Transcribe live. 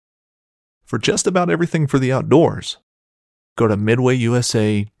for just about everything for the outdoors. Go to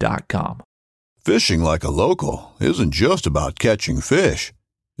MidwayUSA.com. Fishing like a local isn't just about catching fish.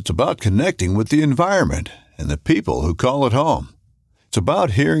 It's about connecting with the environment and the people who call it home. It's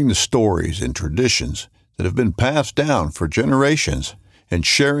about hearing the stories and traditions that have been passed down for generations and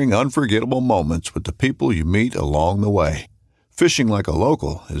sharing unforgettable moments with the people you meet along the way. Fishing like a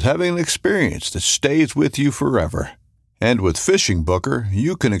local is having an experience that stays with you forever. And with Fishing Booker,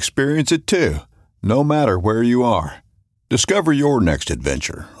 you can experience it too, no matter where you are. Discover your next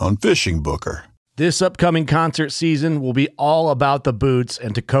adventure on Fishing Booker. This upcoming concert season will be all about the boots,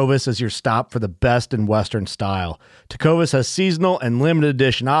 and Tecovas is your stop for the best in Western style. Tecovas has seasonal and limited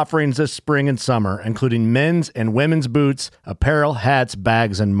edition offerings this spring and summer, including men's and women's boots, apparel, hats,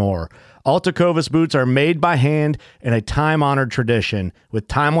 bags, and more. All Tecovas boots are made by hand in a time-honored tradition with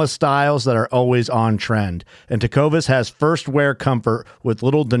timeless styles that are always on trend. And Tecovas has first wear comfort with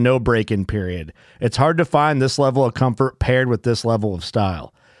little to no break-in period. It's hard to find this level of comfort paired with this level of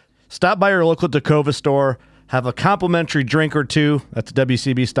style. Stop by your local Tecovas store, have a complimentary drink or two, that's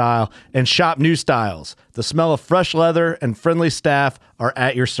WCB style, and shop new styles. The smell of fresh leather and friendly staff are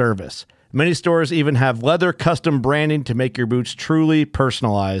at your service. Many stores even have leather custom branding to make your boots truly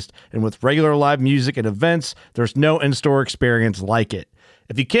personalized. And with regular live music and events, there's no in-store experience like it.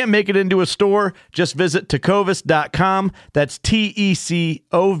 If you can't make it into a store, just visit tecovas.com. That's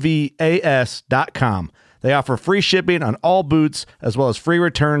TECOVAS.com. They offer free shipping on all boots, as well as free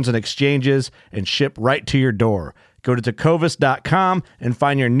returns and exchanges, and ship right to your door. Go to tecovas.com and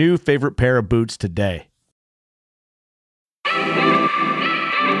find your new favorite pair of boots today.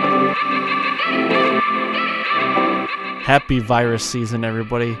 Happy virus season,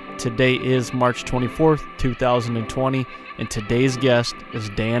 everybody. Today is March 24th, 2020, and today's guest is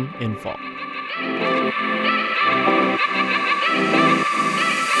Dan Infalt.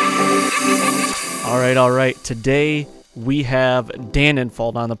 All right. Today we have Dan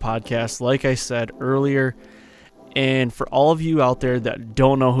Infalt on the podcast, like I said earlier. And for all of you out there that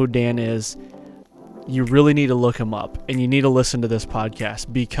don't know who Dan is, you really need to look him up, and you need to listen to this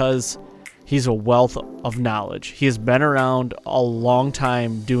podcast because he's a wealth of knowledge. He has been around a long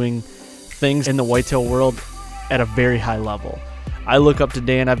time doing things in the whitetail world at a very high level. I look up to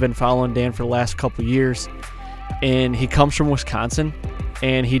Dan. I've been following Dan for the last couple years, and he comes from Wisconsin,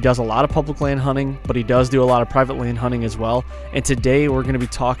 and he does a lot of public land hunting, but he does do a lot of private land hunting as well. And today we're going to be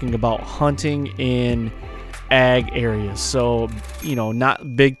talking about hunting in ag areas. So,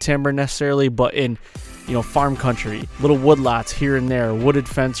 not big timber necessarily, but in farm country, little woodlots here and there, wooded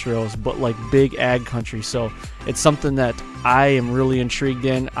fence rows, but like big ag country. So it's something that I am really intrigued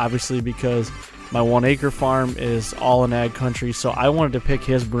in, obviously, because my 1 acre farm is all in ag country. So I wanted to pick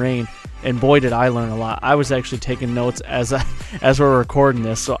his brain, and boy, did I learn a lot. I was actually taking notes as we're recording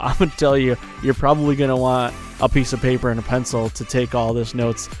this. So I'm going to tell you, you're probably going to want a piece of paper and a pencil to take all this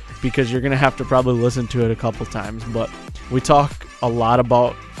notes, because you're going to have to probably listen to it a couple times. But we talk a lot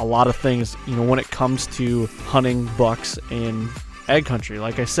about a lot of things, when it comes to hunting bucks in ag country.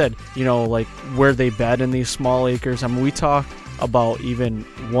 Like I said, like where they bed in these small acres. I mean, we talk about even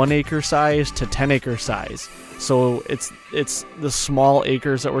 1 acre size to 10 acre size. So it's the small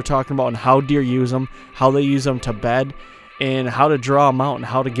acres that we're talking about, and how deer use them, how they use them to bed, and how to draw them out and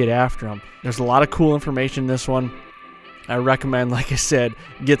how to get after them. There's a lot of cool information in this one. I recommend, like I said,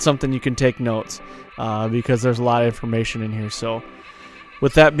 get something you can take notes, because there's a lot of information in here. So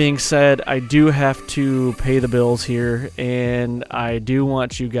with that being said, I do have to pay the bills here, and I do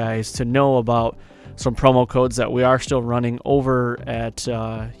want you guys to know about some promo codes that we are still running over at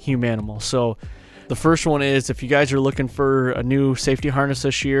Humanimal. So the first one is, if you guys are looking for a new safety harness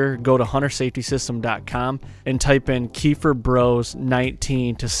this year, go to huntersafetysystem.com and type in Kiefer Bros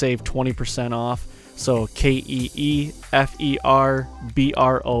 19 to save 20% off. So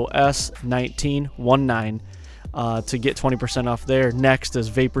KEEFERBROS 19 to get 20% off there. Next is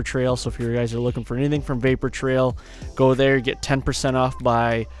Vapor Trail. So if you guys are looking for anything from Vapor Trail, go there, get 10% off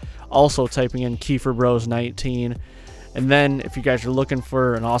by also typing in Kiefer Bros 19. And then if you guys are looking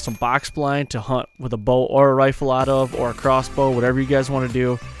for an awesome box blind to hunt with a bow or a rifle out of, or a crossbow, whatever you guys want to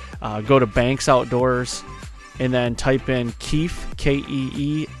do, go to Banks Outdoors and then type in Keef,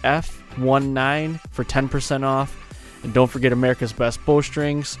 KEEF 19 for 10% off. And don't forget America's Best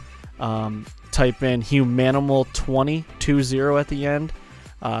Bowstrings. Type in Humanimal 20 at the end.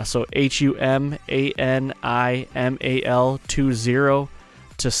 So HUMANIMAL 20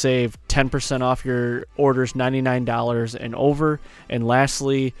 to save 10% off your orders, $99 and over. And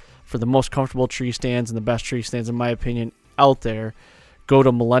lastly, for the most comfortable tree stands and the best tree stands, in my opinion, out there, go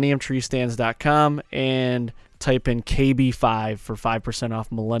to millenniumtreestands.com and type in KB5 for 5%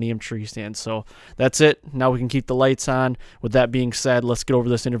 off Millennium Tree Stand. So that's it. Now we can keep the lights on. With that being said, let's get over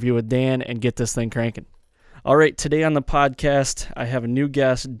this interview with Dan and get this thing cranking. All right, today on the podcast, I have a new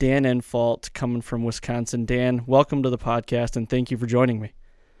guest, Dan Infalt, coming from Wisconsin. Dan, welcome to the podcast, and thank you for joining me.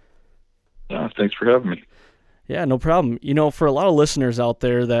 Thanks for having me. Yeah, no problem. For a lot of listeners out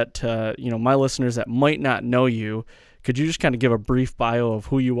there that, my listeners that might not know you, could you just kind of give a brief bio of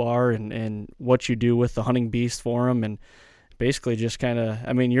who you are and what you do with the Hunting Beast Forum, and basically just kind of,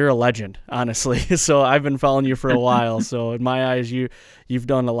 you're a legend, honestly. So I've been following you for a while. So in my eyes, you've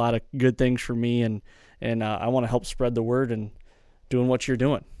done a lot of good things for me, and I want to help spread the word and doing what you're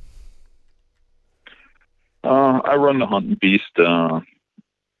doing. I run the Hunting Beast,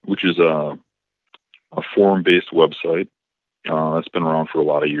 which is a forum-based website that's been around for a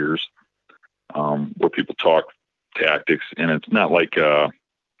lot of years, where people talk tactics, and it's not like the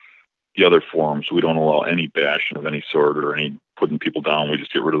other forums. We don't allow any bashing of any sort or any putting people down. We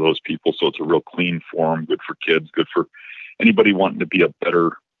just get rid of those people. So it's a real clean forum, good for kids, good for anybody wanting to be a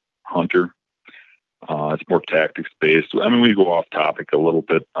better hunter. It's more tactics based. We go off topic a little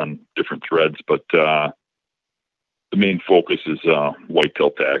bit on different threads, but the main focus is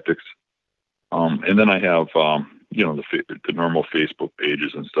whitetail tactics. And then I have, the normal Facebook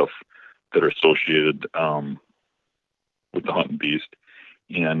pages and stuff that are associated with the Hunting Beast.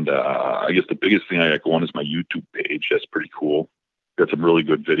 And I guess the biggest thing I got going is my YouTube page. That's pretty cool. Got some really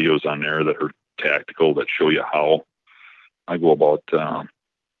good videos on there that are tactical, that show you how I go about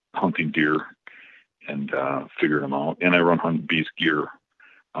hunting deer and figuring them out. And I run Hunting Beast gear.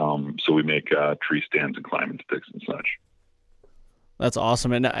 So we make tree stands and climbing sticks and such. That's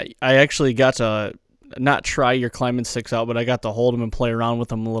awesome. And I actually got to not try your climbing sticks out, but I got to hold them and play around with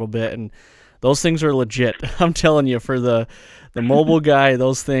them a little bit. And those things are legit. I'm telling you, for the mobile guy,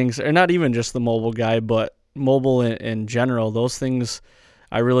 those things, or not even just the mobile guy, but mobile in general, those things,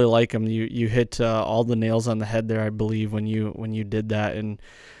 I really like them. You hit all the nails on the head there, I believe, when you did that. And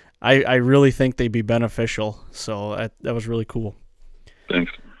I really think they'd be beneficial. So that was really cool.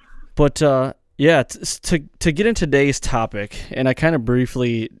 Thanks. But to get into today's topic, and I kind of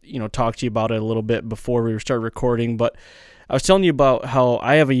briefly talked to you about it a little bit before we started recording, but I was telling you about how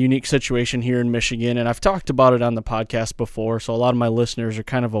I have a unique situation here in Michigan, and I've talked about it on the podcast before, so a lot of my listeners are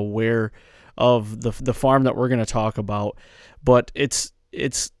kind of aware of the farm that we're going to talk about. But it's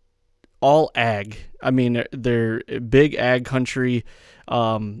all ag. They're big ag country,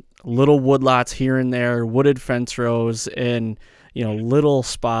 little woodlots here and there, wooded fence rows, and little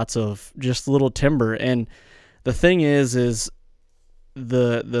spots of just little timber. And the thing is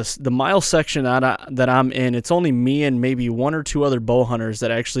the mile section that I'm in, it's only me and maybe one or two other bow hunters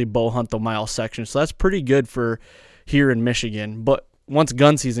that actually bow hunt the mile section. So that's pretty good for here in Michigan. But once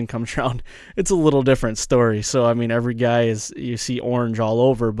gun season comes around, it's a little different story. So, every guy you see orange all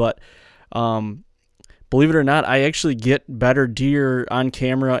over, but, believe it or not, I actually get better deer on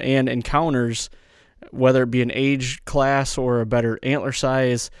camera and encounters, whether it be an age class or a better antler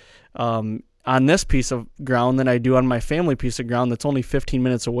size, on this piece of ground than I do on my family piece of ground that's only 15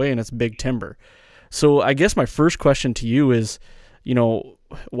 minutes away and it's big timber. So I guess my first question to you is,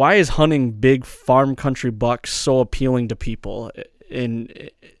 why is hunting big farm country bucks so appealing to people in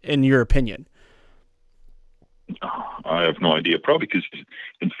your opinion? I have no idea. Probably because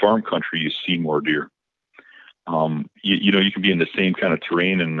in farm country you see more deer. You can be in the same kind of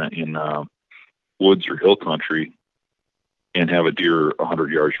terrain in woods or hill country and have a deer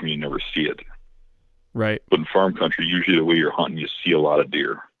 100 yards from you and never see it. Right. But in farm country, usually the way you're hunting, you see a lot of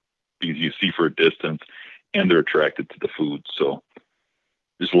deer because you see for a distance and they're attracted to the food. So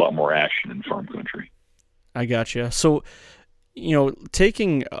there's a lot more action in farm country. I gotcha. So,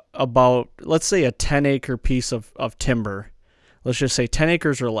 taking about, let's say, a 10-acre piece of timber, let's just say 10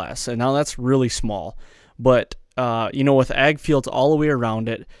 acres or less, and now that's really small. But, with ag fields all the way around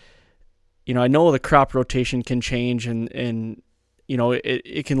it, I know the crop rotation can change and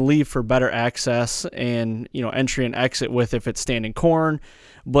it can leave for better access and, entry and exit with if it's standing corn.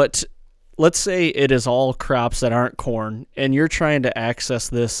 But let's say it is all crops that aren't corn and you're trying to access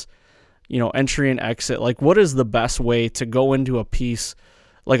this, entry and exit. Like, what is the best way to go into a piece,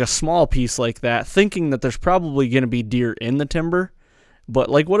 like a small piece like that, thinking that there's probably going to be deer in the timber? But,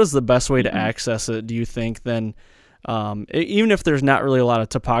 what is the best way to access it, do you think, then? Even if there's not really a lot of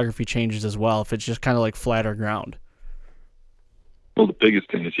topography changes as well, if it's just kind of like flatter ground. Well, the biggest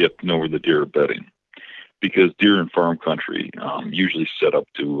thing is you have to know where the deer are bedding, because deer in farm country usually set up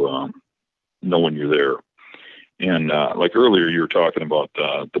to know when you're there. And like earlier, you were talking about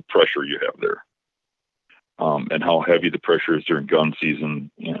the pressure you have there, and how heavy the pressure is during gun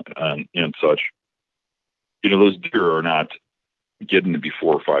season and such. those deer are not getting to be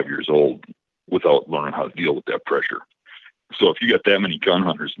 4 or 5 years old without learning how to deal with that pressure. So if you got that many gun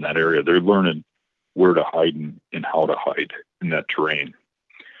hunters in that area, they're learning where to hide and how to hide in that terrain.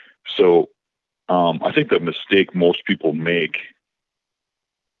 So I think the mistake most people make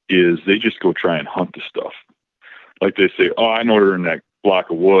is they just go try and hunt the stuff. Like they say, oh, I know they're in that block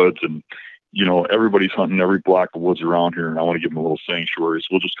of woods, and everybody's hunting every block of woods around here, and I want to give them a little sanctuary, so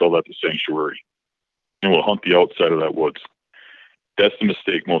we'll just call that the sanctuary, and we'll hunt the outside of that woods. That's the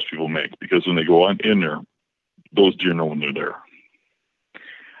mistake most people make, because when they go in there, those deer know when they're there.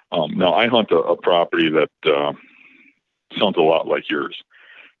 Now, I hunt a property that sounds a lot like yours.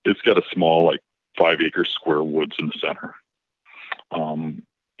 It's got a small, like 5-acre square woods in the center,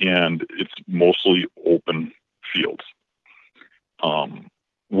 and it's mostly open fields.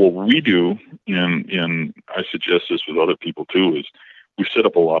 What we do, and I suggest this with other people too, is we set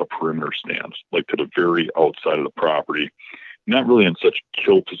up a lot of perimeter stands, like to the very outside of the property, not really in such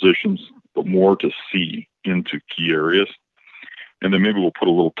kill positions, but more to see into key areas. And then maybe we'll put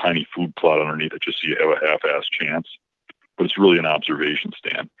a little tiny food plot underneath it just so you have a half-ass chance. But it's really an observation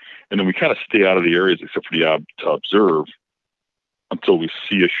stand. And then we kind of stay out of the areas except for to observe until we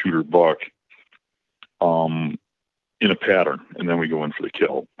see a shooter buck in a pattern, and then we go in for the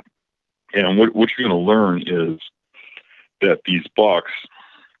kill. And what you're going to learn is that these bucks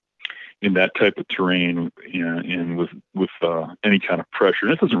in that type of terrain and with any kind of pressure,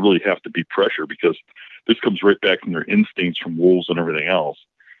 and it doesn't really have to be pressure, because this comes right back from their instincts from wolves and everything else,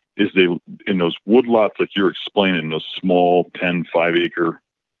 is they, in those wood lots like you're explaining, those small 10, 5-acre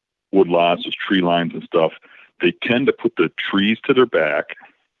wood lots, those tree lines and stuff, they tend to put the trees to their back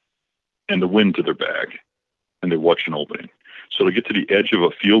and the wind to their back, and they watch an opening. So they get to the edge of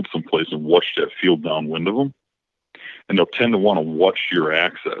a field someplace and watch that field downwind of them, and they'll tend to want to watch your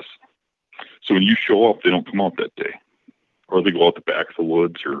access. So when you show up, they don't come out that day, or they go out the back of the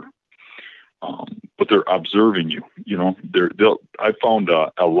woods, or but they're observing you. I found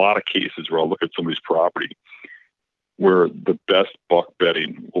a lot of cases where I'll look at somebody's property where the best buck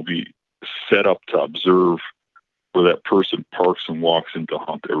bedding will be set up to observe where that person parks and walks into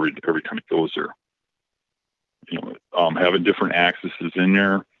hunt every time it goes there. Having different accesses in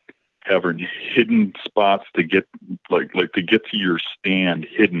there, having hidden spots to get like to get to your stand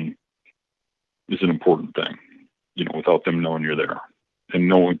hidden is an important thing. Without them knowing you're there and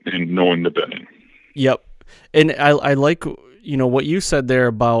knowing the bedding. Yep, and I like what you said there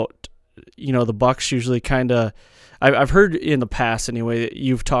about the bucks usually kind of. I've heard in the past anyway that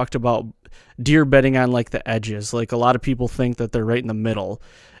you've talked about deer bedding on like the edges. Like a lot of people think that they're right in the middle.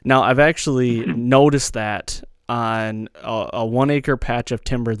 Now I've actually noticed that on a 1-acre patch of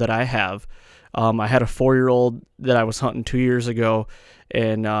timber that I have. I had a 4-year-old that I was hunting 2 years ago,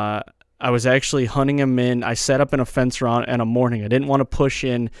 and I was actually hunting him in. I set up in a fence around in a morning. I didn't want to push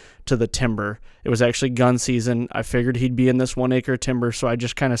in to the timber. It was actually gun season. I figured he'd be in this 1-acre timber, so I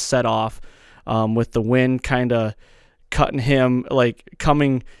just kind of set off with the wind kind of cutting him, like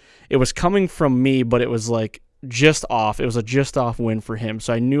coming. It was coming from me, but it was like just off. It was a just off wind for him,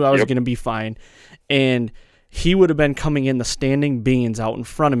 so I knew I was going to be fine. And he would have been coming in the standing beans out in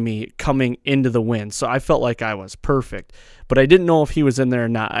front of me coming into the wind. So I felt like I was perfect, but I didn't know if he was in there or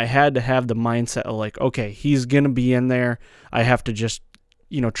not. I had to have the mindset of like, okay, he's going to be in there. I have to just,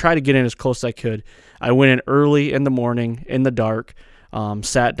 try to get in as close as I could. I went in early in the morning in the dark,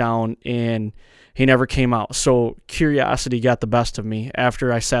 sat down, and he never came out. So curiosity got the best of me.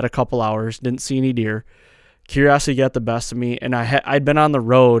 After I sat a couple hours, didn't see any deer. Curiosity got the best of me, and I'd been on the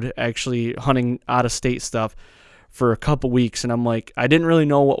road actually hunting out-of-state stuff for a couple weeks, and I'm like, I didn't really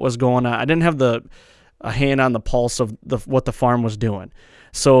know what was going on. I didn't have a hand on the pulse of what the farm was doing.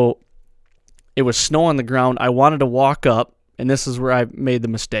 So it was snow on the ground. I wanted to walk up, and this is where I made the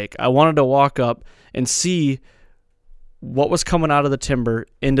mistake. I wanted to walk up and see what was coming out of the timber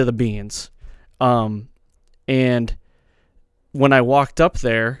into the beans. And when I walked up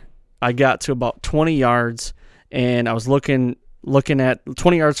there, I got to about 20 yards, and I was looking at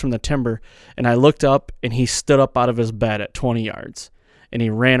 20 yards from the timber, and I looked up, and he stood up out of his bed at 20 yards, and he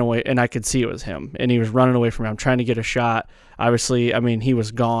ran away, and I could see it was him, and he was running away from me. I'm trying to get a shot. Obviously, he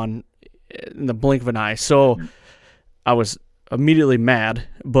was gone in the blink of an eye. So I was immediately mad,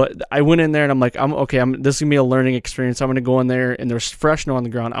 but I went in there, and I'm like, this is going to be a learning experience. I'm going to go in there, and there's fresh snow on the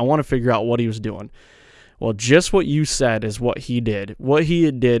ground. I want to figure out what he was doing. Well, just what you said is what he did. What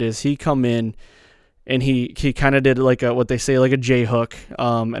he did is he come in, and he kind of did like what they say, like a J-hook.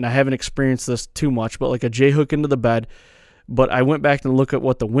 And I haven't experienced this too much, but like a J-hook into the bed. But I went back and looked at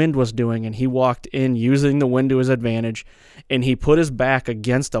what the wind was doing, and he walked in using the wind to his advantage, and he put his back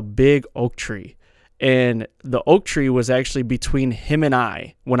against a big oak tree. And the oak tree was actually between him and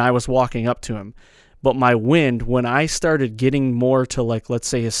I when I was walking up to him. But my wind, when I started getting more to, like, let's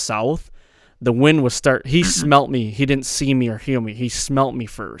say his south, the wind was he smelt me. He didn't see me or hear me. He smelt me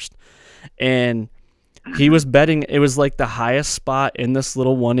first. And he was bedding. It was like the highest spot in this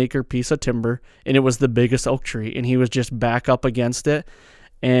little 1 acre piece of timber, and it was the biggest oak tree. And he was just back up against it.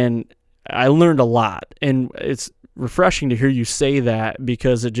 And I learned a lot. And it's refreshing to hear you say that,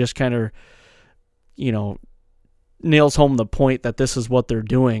 because it just kind of, nails home the point that this is what they're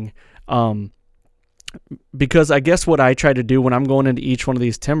doing. Because I guess what I try to do when I'm going into each one of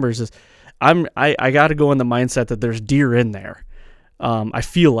these timbers is I got to go in the mindset that there's deer in there. I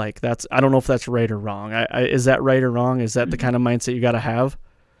feel like I don't know if that's right or wrong. Is that right or wrong? Is that the kind of mindset you got to have?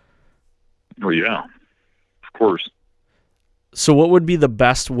 Oh yeah, of course. So what would be the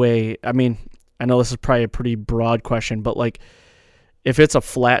best way? I mean, I know this is probably a pretty broad question, but like, if it's a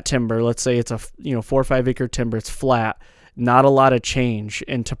flat timber, let's say it's a 4 or 5 acre timber, it's flat, not a lot of change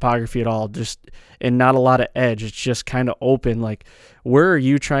in topography at all, and not a lot of edge. It's just kind of open. Like, where are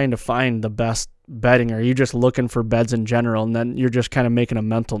you trying to find the best bedding? Are you just looking for beds in general, and then you're just kind of making a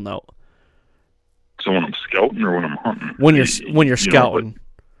mental note? So when I'm scouting or when I'm hunting? When you're scouting.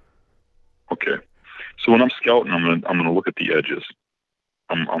 Okay. So when I'm scouting, I'm gonna look at the edges.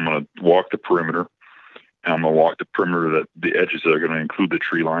 I'm gonna walk the perimeter, and I'm gonna walk the perimeter, the edges that are gonna include the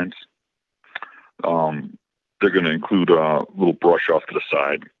tree lines. They're going to include a little brush off to the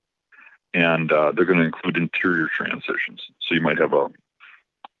side, and they're going to include interior transitions. So you might have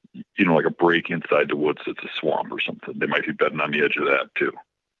like a break inside the woods that's a swamp or something. They might be bedding on the edge of that too.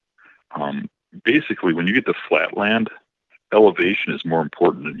 Basically, when you get to flat land, elevation is more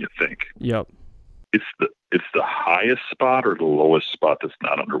important than you think. Yep. It's the highest spot or the lowest spot that's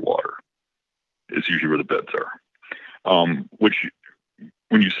not underwater is usually where the beds are. Which,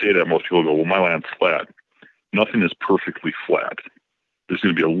 when you say that, most people go, well, my land's flat. Nothing is perfectly flat. There's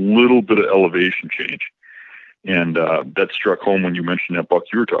going to be a little bit of elevation change. And that struck home when you mentioned that buck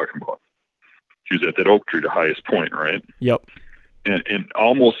you were talking about. She was at that oak tree, the highest point, right? Yep. And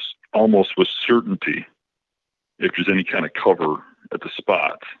almost with certainty, if there's any kind of cover at the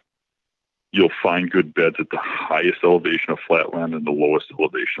spots, you'll find good beds at the highest elevation of flatland and the lowest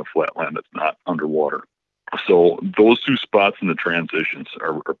elevation of flatland that's not underwater. So those two spots in the transitions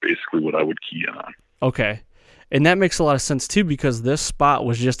are basically what I would key in on. Okay. And that makes a lot of sense too, because this spot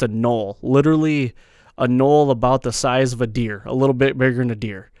was just a knoll, literally a knoll about the size of a deer, a little bit bigger than a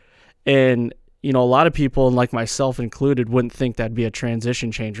deer. And, a lot of people, and like myself included, wouldn't think that'd be a transition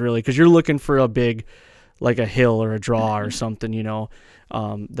change really, because you're looking for a big, like a hill or a draw or something,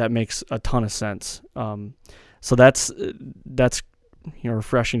 that makes a ton of sense. So that's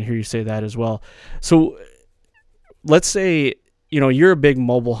refreshing to hear you say that as well. So let's say, you're a big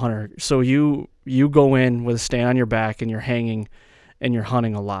mobile hunter. So you go in with a stand on your back and you're hanging and you're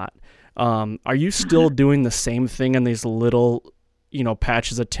hunting a lot. Are you still doing the same thing in these little,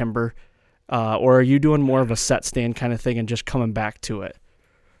 patches of timber? Or are you doing more of a set stand kind of thing and just coming back to it?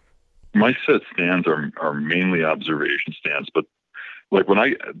 My set stands are mainly observation stands, but like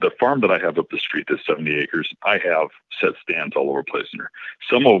the farm that I have up the street, that's 70 acres, I have set stands all over the place in there.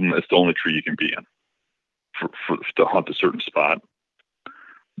 Some of them, it's the only tree you can be in to hunt a certain spot.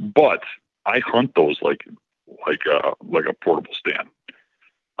 But I hunt those like a portable stand.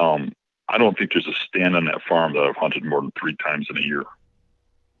 I don't think there's a stand on that farm that I've hunted more than 3 times in a year.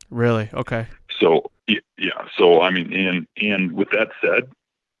 Really? Okay. So yeah. So I mean, and with that said,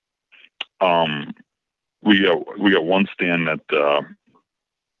 we got one stand that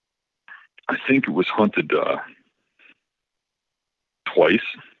I think it was hunted twice,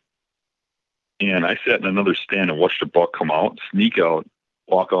 and I sat in another stand and watched a buck come out, sneak out,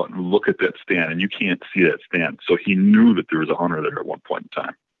 walk out, and look at that stand, and you can't see that stand. So he knew that there was a hunter there at one point in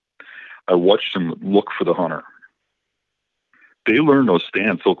time. I watched him look for the hunter. They learn those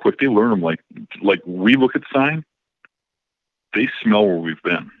stands so quick. They learn them like we look at sign. They smell where we've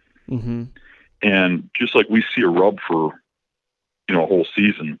been. Mm-hmm. And just like we see a rub for, a whole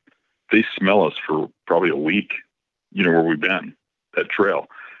season, they smell us for probably a week, where we've been, that trail.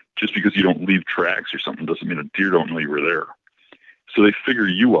 Just because you don't leave tracks or something doesn't mean a deer don't know you were there. So they figure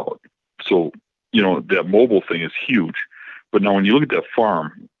you out. So, that mobile thing is huge. But now when you look at that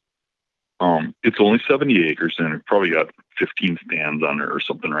farm, it's only 70 acres and it probably got 15 stands on there or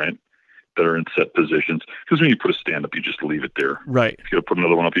something, right? That are in set positions. Because when you put a stand up, you just leave it there. Right. If you got to put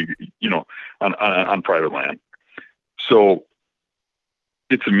another one up, on private land. So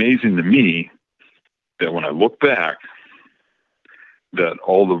it's amazing to me that when I look back, that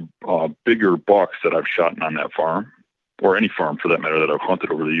all the bigger bucks that I've shot on that farm, or any farm for that matter that I've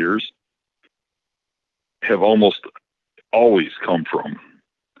hunted over the years, have almost always come from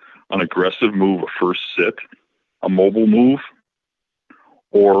an aggressive move, a first sit, a mobile move,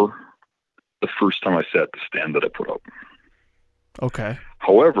 or the first time I sat the stand that I put up. Okay.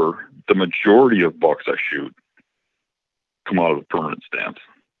 However, the majority of bucks I shoot come out of the permanent stance.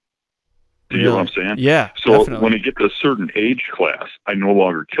 Do you get what I'm saying? Yeah, So definitely. when they get to a certain age class, I no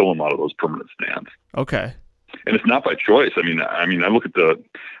longer kill them out of those permanent stands. Okay. And it's not by choice. I mean, I look at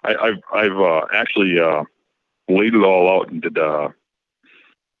I've actually laid it all out and did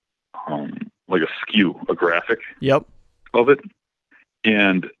like a skew, a graphic Yep. of it.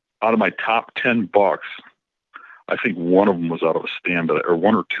 And out of my top 10 bucks, I think one of them was out of a stand or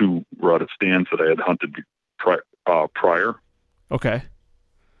one or two were out of stands that I had hunted prior. Okay.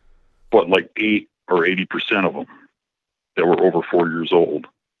 But like 8 or 80% of them that were over 4 years old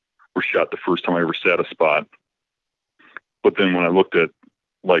were shot the first time I ever sat a spot. But then when I looked at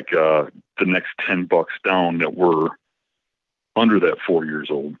like the next 10 bucks down that were under that 4 years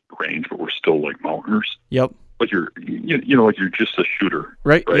old range, but were still like mounters. Yep. But you're like you're just a shooter.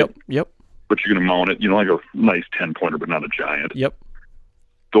 Right. Yep. But you're going to mount it, like a nice 10-pointer, but not a giant. Yep.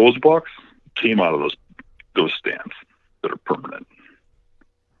 Those bucks came out of those stands that are permanent.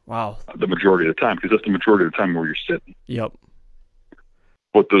 Wow. The majority of the time, because that's the majority of the time where you're sitting. Yep.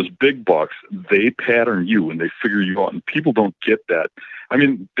 But those big bucks, they pattern you and they figure you out, and people don't get that. I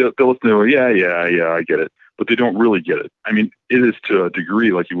mean, they'll listen to, yeah, I get it, but they don't really get it. I mean, it is to a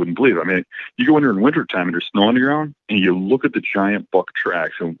degree like you wouldn't believe. I mean, you go in there in wintertime and there's snow on the ground, and you look at the giant buck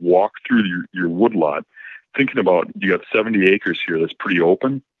tracks and walk through your wood lot, thinking about you got 70 acres here that's pretty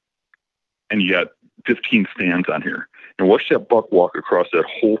open, and you got 15 stands on here. And watch that buck walk across that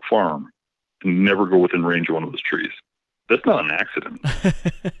whole farm and never go within range of one of those trees. That's not an accident.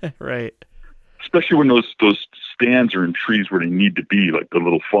 Right. Especially when those stands are in trees where they need to be, like the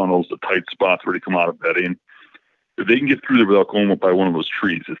little funnels, the tight spots where they come out of bedding. If they can get through there without going by one of those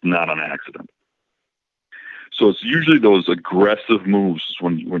trees, it's not an accident. So it's usually those aggressive moves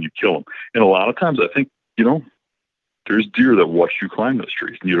when you kill them. And a lot of times I think, there's deer that watch you climb those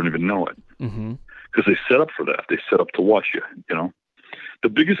trees and you don't even know it. Mm-hmm. Because they set up for that. They set up to watch you, The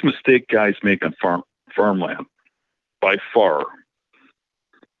biggest mistake guys make on farmland, by far,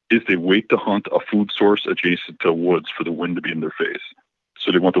 is they wait to hunt a food source adjacent to woods for the wind to be in their face.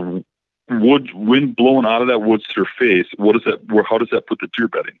 So they want the wind blowing out of that woods to their face. How does that put the deer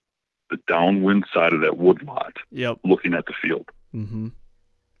bedding? The downwind side of that wood lot. Yep. Looking at the field. Mm-hmm.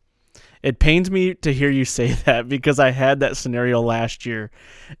 It pains me to hear you say that because I had that scenario last year,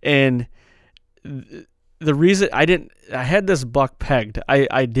 and the reason I had this buck pegged.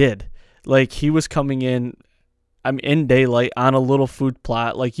 I did. Like, he was coming in, I'm in daylight on a little food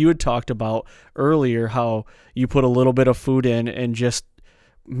plot, like you had talked about earlier, how you put a little bit of food in and just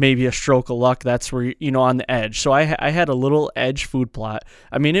maybe a stroke of luck, that's where, on the edge. So I had a little edge food plot.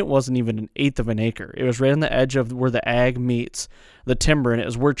 I mean, it wasn't even an eighth of an acre. It was right on the edge of where the ag meets the timber, and it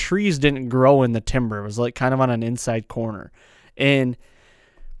was where trees didn't grow in the timber. It was like kind of on an inside corner. And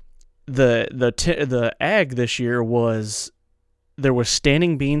the ag this year there was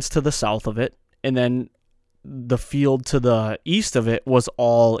standing beans to the south of it, and then the field to the east of it was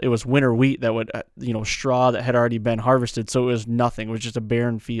winter wheat that would, straw that had already been harvested. So it was nothing. It was just a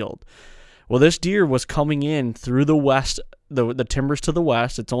barren field. Well, this deer was coming in through the west, the timbers to the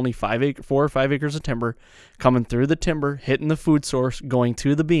west. It's only 4 or 5 acres of timber, coming through the timber, hitting the food source, going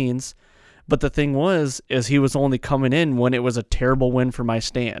to the beans. But the thing is he was only coming in when it was a terrible wind for my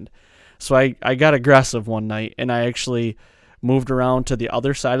stand. So I got aggressive one night, and I actually moved around to the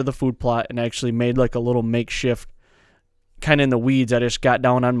other side of the food plot and actually made like a little makeshift kind of in the weeds. I just got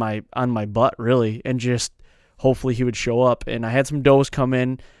down on my butt really, and just hopefully he would show up. And I had some does come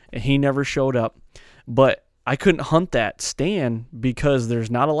in and he never showed up, but I couldn't hunt that stand because there's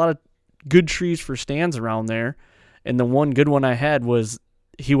not a lot of good trees for stands around there. And the one good one I had was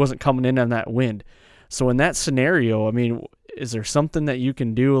he wasn't coming in on that wind. So in that scenario, I mean, is there something that you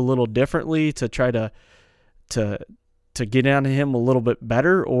can do a little differently to try to get on him a little bit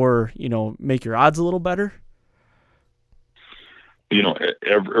better, or, make your odds a little better?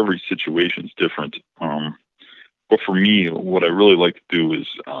 Every situation's different. But for me, what I really like to do is,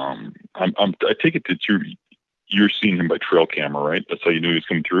 I take it that you're seeing him by trail camera, right? That's how you knew he was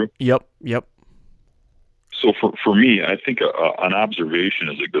coming through? Yep. So for me, I think an observation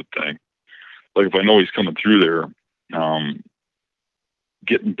is a good thing. Like if I know he's coming through there,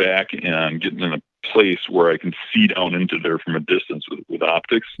 getting back and getting in a place where I can see down into there from a distance with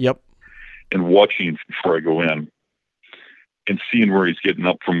optics. Yep. And watching before I go in and seeing where he's getting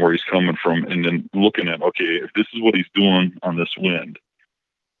up from where he's coming from, and then looking at, okay, if this is what he's doing on this wind,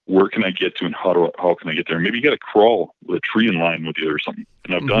 where can I get to and how can I get there? Maybe you got to crawl with a tree in line with you or something.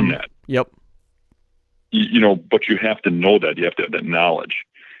 And I've done that. Yep. But you have to know that. You have to have that knowledge.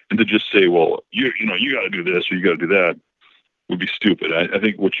 And to just say, well, you got to do this or you got to do that would be stupid. I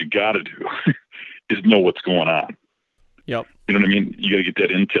think what you got to do is know what's going on. Yep. You know what I mean? You got to get that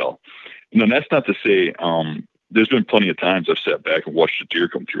intel. And then that's not to say, there's been plenty of times I've sat back and watched a deer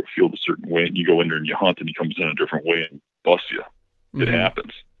come through a field a certain way, and you go in there and you hunt and he comes in a different way and busts you. It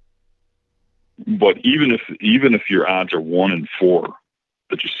happens. But even if your odds are 1 in 4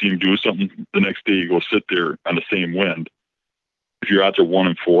 that you see him do something, the next day you go sit there on the same wind. If your odds are 1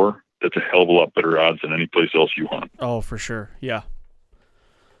 in 4, that's a hell of a lot better odds than any place else you hunt. Oh, for sure. Yeah.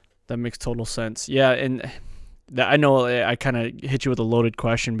 That makes total sense. Yeah, and I know I kind of hit you with a loaded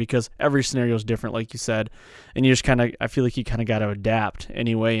question because every scenario is different, like you said, and you just I feel like you kind of got to adapt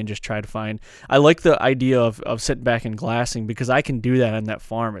anyway and just try to find. I like the idea of sitting back and glassing because I can do that on that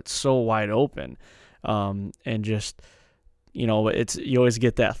farm. It's so wide open, and just you always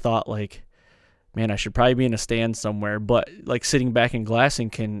get that thought like, man, I should probably be in a stand somewhere, but like sitting back and glassing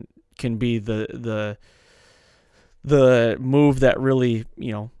can be the move that really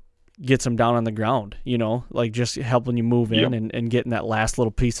gets them down on the ground, like just helping you move in and getting that last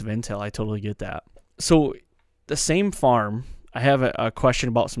little piece of intel. I totally get that. So the same farm, I have a question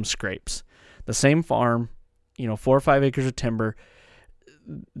about some scrapes. The same farm, 4 or 5 acres of timber,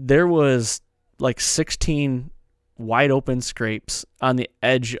 there was like 16 wide open scrapes on the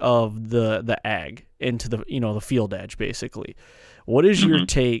edge of the ag into the, the field edge basically. What is your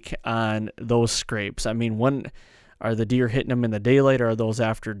take on those scrapes? I mean, are the deer hitting them in the daylight, or are those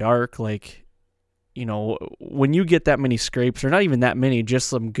after dark? Like, when you get that many scrapes, or not even that many, just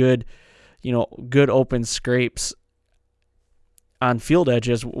some good, good open scrapes on field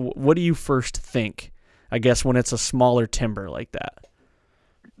edges, what do you first think, I guess, when it's a smaller timber like that?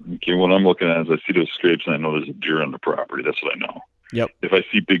 Okay, what I'm looking at is I see those scrapes and I know there's a deer on the property. That's what I know. Yep. If I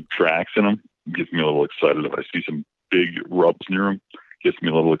see big tracks in them, it gets me a little excited. If I see some big rubs near them, it gets me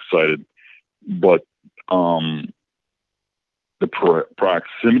a little excited. But the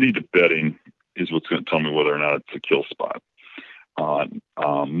proximity to bedding is what's going to tell me whether or not it's a kill spot.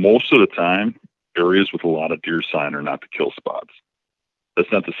 Most of the time, areas with a lot of deer sign are not the kill spots.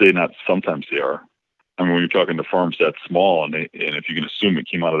 That's not to say not sometimes they are. I mean, when you're talking to farms that small, and if you can assume it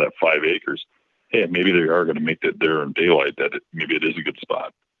came out of that 5 acres, hey, maybe they are going to make that there in daylight. Maybe it is a good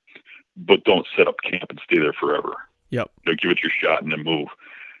spot. But don't set up camp and stay there forever. Yep. Give it your shot and then move.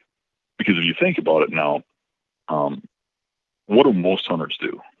 Because if you think about it now, what do most hunters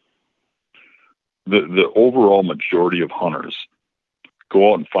do? The overall majority of hunters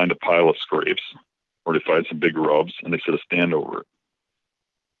go out and find a pile of scrapes, or they find some big rubs and they set a stand over it.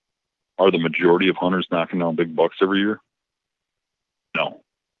 Are the majority of hunters knocking down big bucks every year? No.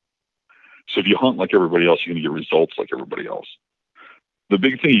 So if you hunt like everybody else, you're going to get results like everybody else. The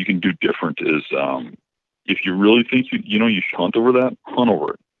big thing you can do different is if you really think you should hunt over that, hunt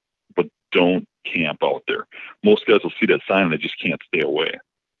over it. But don't camp out there. Most guys will see that sign and they just can't stay away.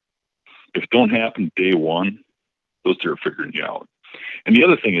 If it don't happen day one, those deer are figuring you out. And the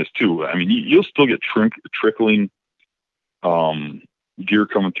other thing is too, I mean, you'll still get trickling deer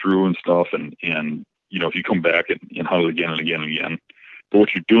coming through and stuff. And if you come back and hunt it again and again and again, but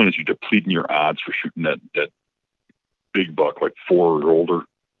what you're doing is you're depleting your odds for shooting that big buck, like 4 or older.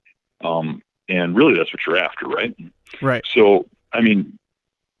 And really that's what you're after, right? Right. So, I mean,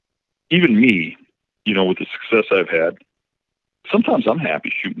 even me, with the success I've had, sometimes I'm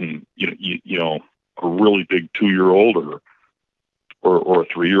happy shooting, a really big 2-year-old or a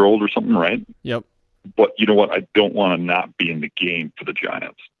 3-year-old or something, right? Yep. But you know what? I don't want to not be in the game for the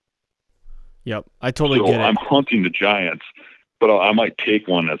giants. Yep. I totally get it. I'm hunting the giants, but I might take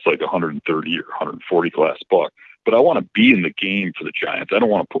one that's like 130 or 140 class buck. But I want to be in the game for the giants. I don't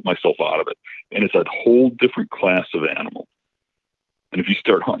want to put myself out of it. And it's a whole different class of animal. And if you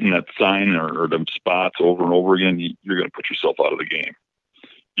start hunting that sign or them spots over and over again, you're going to put yourself out of the game.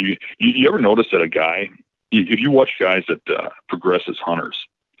 You ever notice that a guy, if you watch guys that progress as hunters,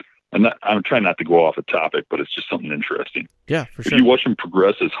 and I'm trying not to go off the topic, but it's just something interesting. Yeah, for sure. If you watch them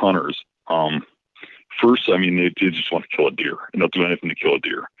progress as hunters, first, I mean, they just want to kill a deer, and they'll do anything to kill a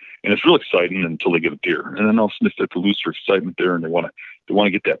deer. And it's real exciting until they get a deer. And then all of a sudden they start to lose their excitement there, and they want to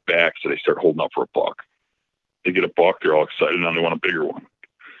get that back, so they start holding up for a buck. They get a buck, they're all excited, and they want a bigger one.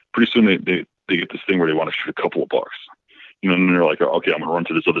 Pretty soon they get this thing where they want to shoot a couple of bucks. And then they're like, okay, I'm going to run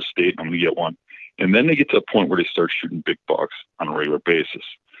to this other state, and I'm going to get one. And then they get to a point where they start shooting big bucks on a regular basis.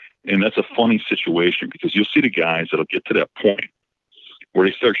 And that's a funny situation, because you'll see the guys that'll get to that point where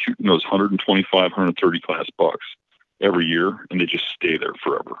they start shooting those 125, 130 class bucks. every year, and they just stay there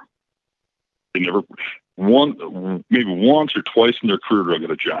forever. They never, maybe once or twice in their career, they'll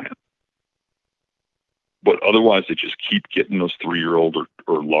get a giant. But otherwise, they just keep getting those 3-year-old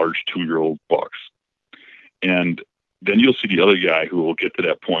or large 2-year-old bucks. And then you'll see the other guy who will get to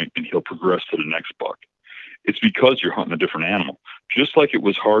that point, and he'll progress to the next buck. It's because you're hunting a different animal. Just like it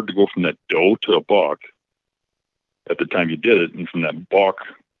was hard to go from that doe to a buck at the time you did it, and from that buck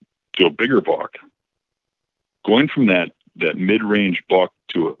to a bigger buck, going from that mid-range buck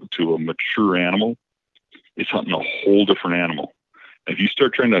to a mature animal is hunting a whole different animal. If you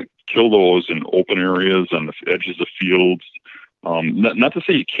start trying to kill those in open areas on the edges of fields, not to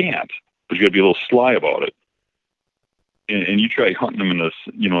say you can't, but you got to be a little sly about it. And you try hunting them in this,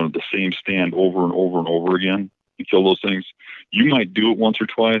 the same stand over and over and over again, you kill those things. You might do it once or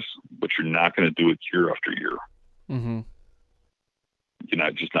twice, but you're not going to do it year after year. Mm-hmm.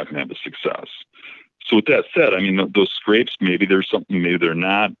 You're just not going to have the success. So with that said, I mean, those scrapes, maybe there's something, maybe they're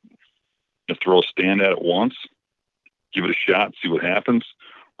not. You throw a stand at it once, give it a shot, see what happens,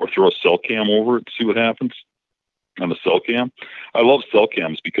 or throw a cell cam over it, see what happens on the cell cam. I love cell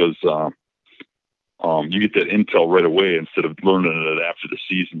cams because you get that intel right away instead of learning it after the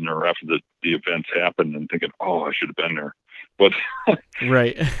season or after the events happen and thinking, oh, I should have been there. But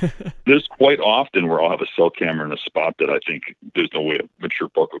right. There's quite often where I'll have a cell camera in a spot that I think there's no way a mature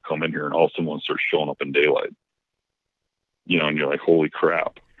buck will come in here, and all of a sudden one starts showing up in daylight. And you're like, holy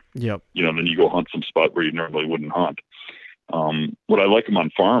crap. Yep. Then you go hunt some spot where you normally wouldn't hunt. What I like them on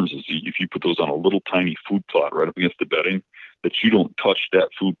farms is if you put those on a little tiny food plot right up against the bedding, that you don't touch that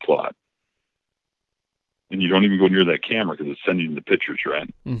food plot. And you don't even go near that camera because it's sending you the pictures, right?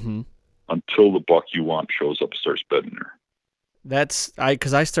 Mm-hmm. Until the buck you want shows up and starts bedding there.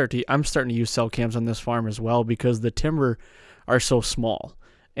 I'm starting to use cell cams on this farm as well because the timber are so small,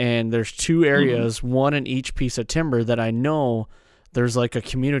 and there's 2 areas, mm-hmm. one in each piece of timber that I know there's like a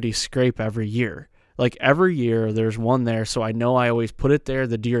community scrape every year. Like every year there's one there, so I know I always put it there.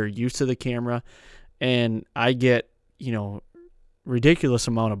 The deer are used to the camera, and I get ridiculous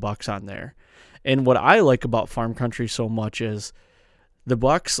amount of bucks on there. And what I like about farm country so much is the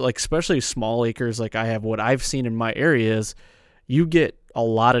bucks, like especially small acres, like I have, what I've seen in my area is you get a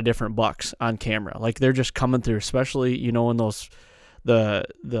lot of different bucks on camera. Like they're just coming through, especially, in those,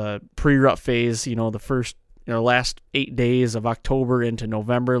 the pre-rut phase, the first, last 8 days of October into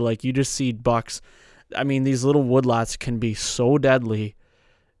November, like you just see bucks. I mean, these little woodlots can be so deadly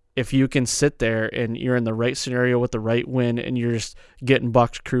if you can sit there and you're in the right scenario with the right wind and you're just getting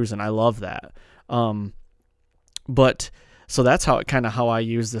bucks cruising. I love that. But so that's how I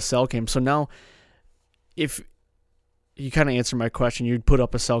use the cell cam. So now if you kind of answer my question, you'd put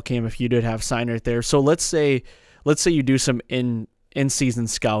up a cell cam if you did have sign right there. So let's say you do some in-season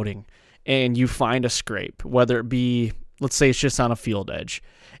scouting and you find a scrape, whether it be, let's say it's just on a field edge,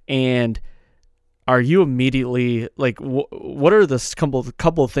 and are you immediately like, what are the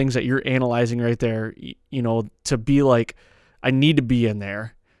couple of things that you're analyzing right there, to be like, I need to be in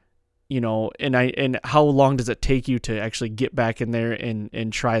there, and how long does it take you to actually get back in there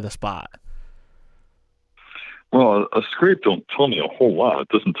and try the spot? Well, a scrape don't tell me a whole lot. It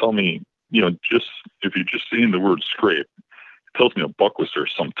doesn't tell me, just if you're just seeing the word scrape, it tells me a buck was there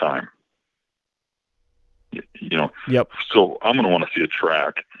sometime. Yep. So I'm going to want to see a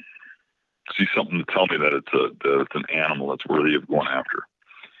track, see something to tell me that it's an animal that's worthy of going after.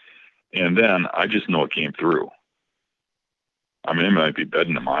 And then I just know it came through. I mean, it might be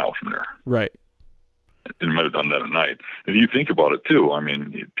bedding a mile from there. Right. It might have done that at night. And you think about it too. I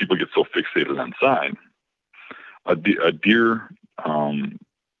mean, people get so fixated on sign. A deer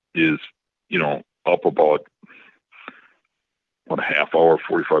is, up about a half hour,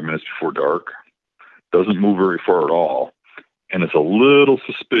 45 minutes before dark. Doesn't move very far at all, and it's a little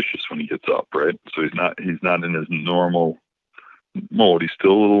suspicious when he gets up, right? So he's not in his normal mode. He's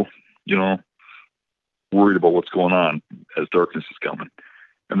still a little, worried about what's going on as darkness is coming.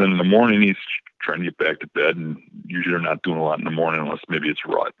 And then in the morning, he's trying to get back to bed, and usually they're not doing a lot in the morning unless maybe it's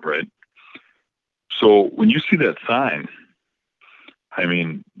rut, right? So when you see that sign, I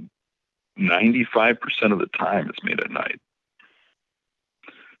mean, 95% of the time it's made at night.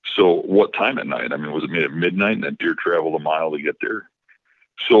 So what time at night? I mean, was it made at midnight and that deer traveled a mile to get there?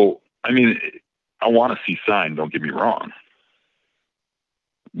 So, I mean, I want to see sign, don't get me wrong.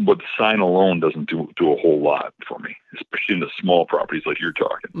 But the sign alone doesn't do a whole lot for me, especially in the small properties like you're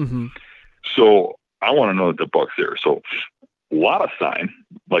talking. Mm-hmm. So I want to know that the buck's there. So a lot of sign,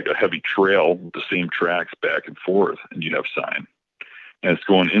 like a heavy trail, the same tracks back and forth, and you have sign. And it's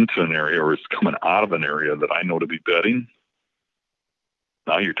going into an area or it's coming out of an area that I know to be bedding.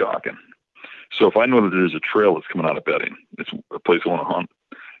 Now you're talking. So if I know that there's a trail that's coming out of bedding, it's a place I want to hunt,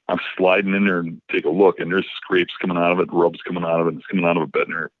 I'm sliding in there and take a look, and there's scrapes coming out of it, rubs coming out of it, and it's coming out of a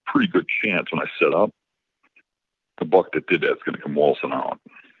bedding area. Pretty good chance when I set up, the buck that did that's going to come waltzing out.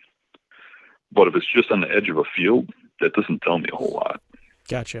 But if it's just on the edge of a field, that doesn't tell me a whole lot.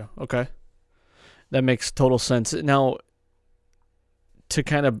 Gotcha. Okay. That makes total sense. Now, to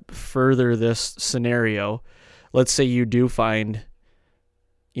kind of further this scenario, let's say you do find,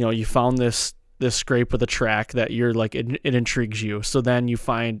 you found this scrape with a track that you're like, it intrigues you. So then you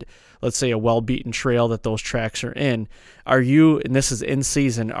find, let's say, a well-beaten trail that those tracks are in. Are you, and this is in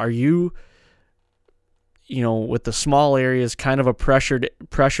season, are you, with the small areas, kind of a pressured,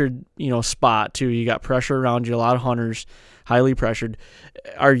 spot too. You got pressure around you, a lot of hunters, highly pressured.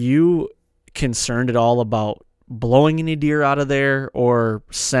 Are you concerned at all about blowing any deer out of there or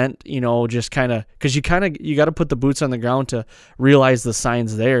scent, just kind of, because you got to put the boots on the ground to realize the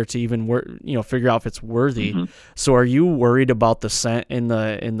signs there to even figure out if it's worthy. Mm-hmm. So are you worried about the scent in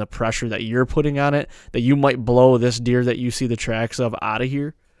the pressure that you're putting on it, that you might blow this deer that you see the tracks of out of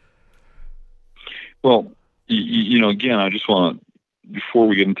here? Well, again, I just want to, before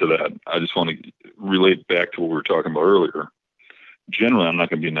we get into that, I just want to relate back to what we were talking about earlier. Generally, I'm not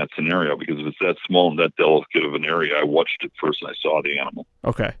going to be in that scenario because if it's that small and that delicate of an area, I watched it first and I saw the animal.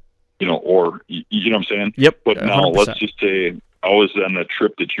 Okay. Or, you know what I'm saying? Yep. But now 100%. let's just say I was on that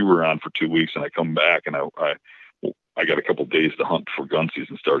trip that you were on for 2 weeks and I come back and I got a couple of days to hunt before gun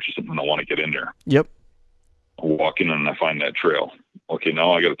season starts or something. I want to get in there. Yep. I walk in and I find that trail. Okay,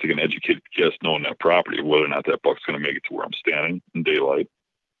 now I got to take an educated guess knowing that property of whether or not that buck's going to make it to where I'm standing in daylight.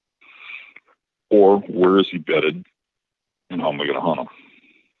 Or where is he bedded and how am I going to hunt him?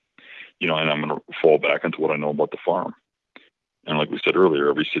 And I'm going to fall back into what I know about the farm. And like we said earlier,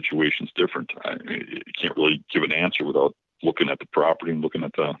 every situation's different. You can't really give an answer without looking at the property and looking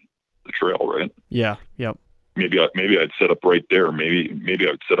at the trail, right? Yeah. Yep. Maybe I'd set up right there. Maybe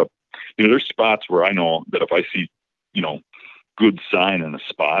I'd set up. There's spots where I know that if I see, good sign in a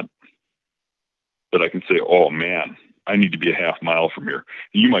spot, that I can say, oh man, I need to be a half mile from here.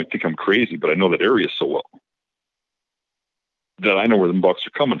 You might think I'm crazy, but I know that area so well that I know where the bucks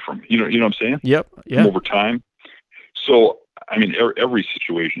are coming from. You know what I'm saying? Yep. Yeah. Over time. So, every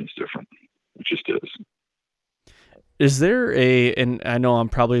situation is different. It just is. Is there and I know I'm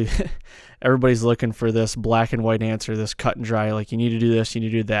probably, everybody's looking for this black and white answer, this cut and dry, like you need to do this, you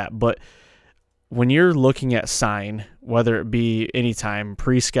need to do that. But when you're looking at sign, whether it be anytime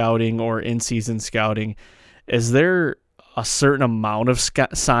pre-scouting or in-season scouting, is there a certain amount of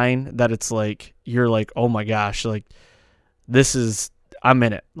sign that it's like, you're like, oh my gosh, like I'm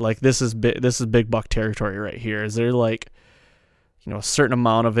in it. Like this is big buck territory right here. Is there like, a certain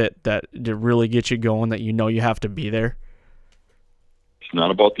amount of it that to really get you going that you have to be there? It's not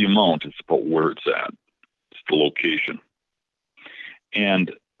about the amount, it's about where it's at. It's the location.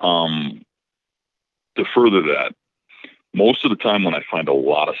 And to further that, most of the time when I find a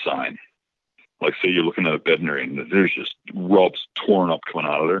lot of sign, like say you're looking at a bedding area and there's just rubs torn up coming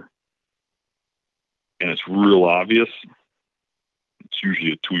out of there, and it's real obvious, it's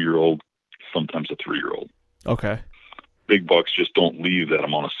usually a 2-year-old, sometimes a 3-year-old. Okay. Big bucks just don't leave that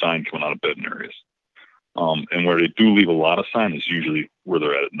amount of sign coming out of bedding areas. And where they do leave a lot of sign is usually where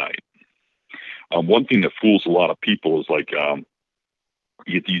they're at night. One thing that fools a lot of people is like you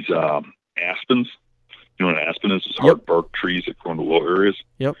get these aspens. You know what an aspen is? It's hard bark trees that grow in the low areas.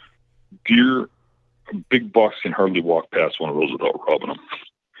 Yep. Deer, big bucks can hardly walk past one of those without rubbing them.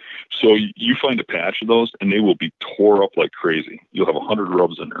 So you find a patch of those, and they will be tore up like crazy. You'll have 100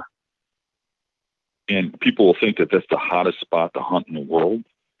 rubs in there. And people will think that that's the hottest spot to hunt in the world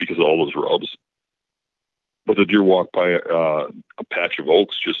because of all those rubs. But the deer walk by a patch of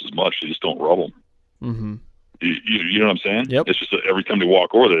oaks just as much. They just don't rub them. Mm-hmm. You know what I'm saying? Yep. It's just that every time they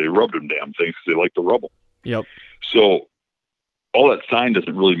walk over there, they rub them damn things because they like to rub them. Yep. So all that sign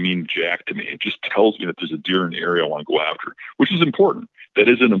doesn't really mean jack to me. It just tells me that there's a deer in the area I want to go after, which is important. That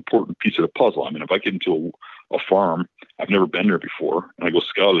is an important piece of the puzzle. If I get into a farm, I've never been there before, and I go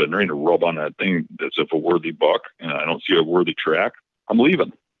scout it, and there ain't a rub on that thing that's of a worthy buck, and I don't see a worthy track, I'm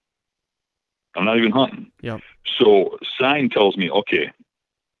leaving. I'm not even hunting. Yep. So sign tells me, okay,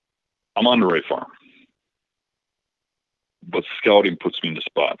 I'm on the right farm. But scouting puts me in the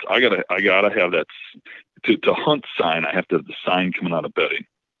spots. I gotta have that to hunt sign. I have to have the sign coming out of bedding.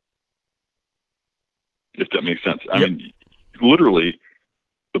 If that makes sense. Yep. Literally,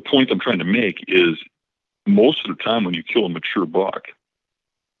 the point I'm trying to make is most of the time when you kill a mature buck,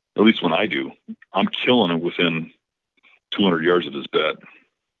 at least when I do, I'm killing it within 200 yards of his bed.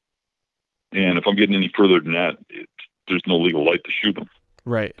 And if I'm getting any further than that, there's no legal right to shoot them.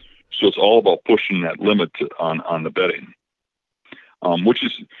 Right. So it's all about pushing that limit on the bedding, which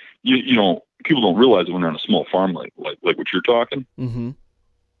is, you know, people don't realize it when they're on a small farm like what you're talking. Mm-hmm.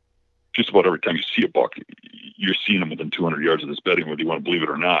 Just about every time you see a buck, you're seeing them within 200 yards of this bedding, whether you want to believe it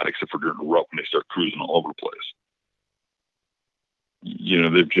or not, except for during the rut when they start cruising all over the place. You know,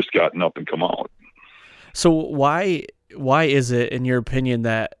 they've just gotten up and come out. So why is it, in your opinion,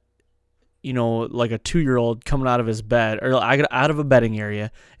 that, you know, like a 2-year-old coming out of his bed or out of a bedding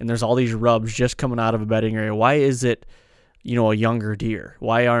area, and there's all these rubs just coming out of a bedding area? Why is it, you know, a younger deer?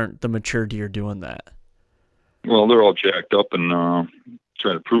 Why aren't the mature deer doing that? Well, they're all jacked up and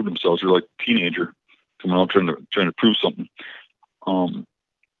trying to prove themselves. They're like a teenager coming out trying to prove something.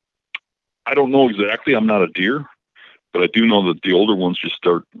 I don't know exactly. I'm not a deer, but I do know that the older ones just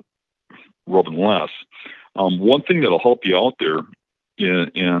start rubbing less. One thing that'll help you out there,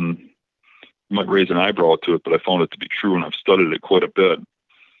 and you might raise an eyebrow to it, but I found it to be true, and I've studied it quite a bit,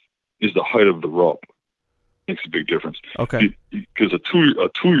 is the height of the rub. Makes a big difference. Okay. Because a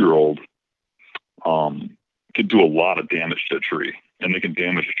 2-year-old can do a lot of damage to a tree, and they can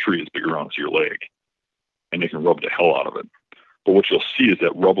damage a tree as big around as your leg, and they can rub the hell out of it. But what you'll see is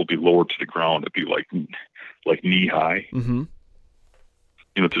that rub will be lowered to the ground. It'll be like knee high. Mm-hmm.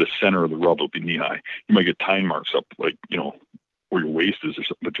 You know, to the center of the rub will be knee high. You might get tine marks up, like, you know, where your waist is or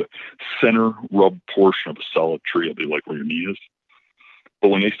something, but the center rub portion of a solid tree will be like where your knee is. But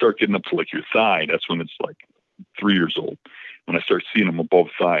when they start getting up to like your thigh, that's when it's like 3 years old. When I start seeing them above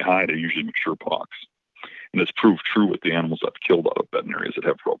thigh high, they're usually mature bucks. And it's proved true with the animals I've killed out of bedding areas that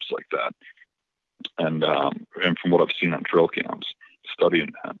have rubs like that. And from what I've seen on trail cams,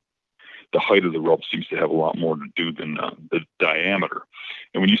 studying that, the height of the rub seems to have a lot more to do than the diameter.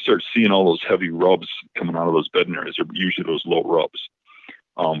 And when you start seeing all those heavy rubs coming out of those bedding areas, they're usually those low rubs.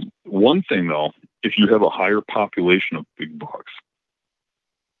 One thing, though, if you have a higher population of big bucks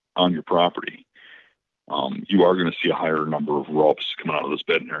on your property, you are going to see a higher number of rubs coming out of those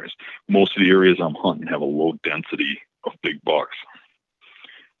bedding areas. Most of the areas I'm hunting have a low density of big bucks.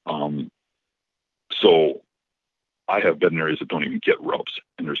 So I have bedding areas that don't even get rubs,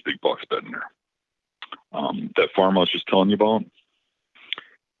 and there's big bucks bedding there. That farm I was just telling you about,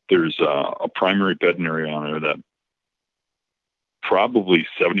 there's a primary bedding area on there that probably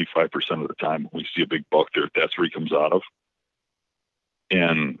 75% of the time when we see a big buck there, that's where he comes out of.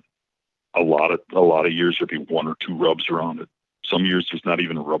 And a lot of years there'll be 1 or 2 rubs around it. Some years there's not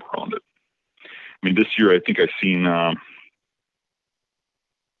even a rub around it. I mean, this year I think I've seen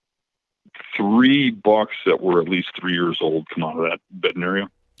 3 bucks that were at least 3 years old come out of that bedding area.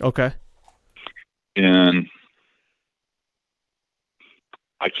 Okay. And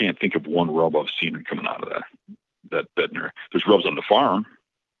I can't think of one rub I've seen coming out of that bedding area. There's rubs on the farm,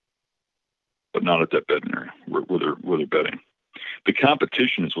 but not at that bedding area where they're bedding. The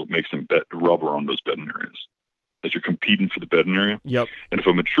competition is what makes them rub around those bedding areas, as you're competing for the bedding area. Yep. And if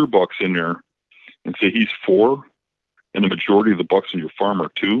a mature buck's in there, and say he's 4, and the majority of the bucks in your farm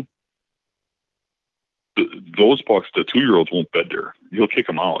are 2, those bucks, the 2-year-olds, won't bed there. He'll kick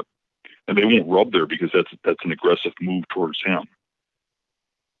them out, and they won't rub there because that's an aggressive move towards him.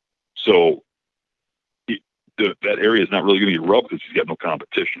 So that area is not really going to get rubbed because he's got no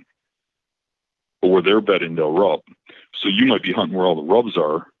competition. But where they're bedding, they'll rub. So you might be hunting where all the rubs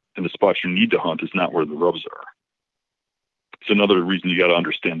are, and the spots you need to hunt is not where the rubs are. It's another reason you got to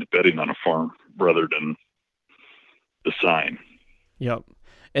understand the bedding on a farm rather than the sign. Yep.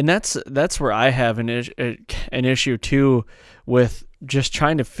 And that's where I have an issue too with just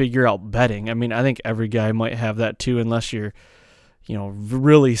trying to figure out bedding. I mean, I think every guy might have that too, unless you're, you know,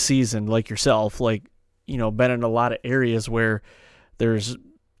 really seasoned like yourself, like, you know, been in a lot of areas where there's,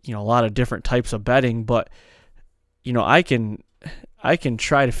 you know, a lot of different types of bedding. But, you know, I can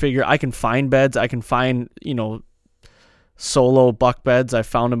try to figure, I can find beds, I can find, you know, solo buck beds. I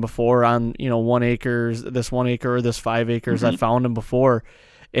found them before on, you know, 1 acre, this 1 acre or this 5 acres. Mm-hmm. I found them before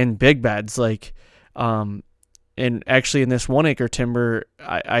in big beds, like, and actually in this 1 acre timber,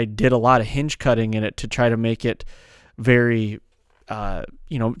 I did a lot of hinge cutting in it to try to make it very,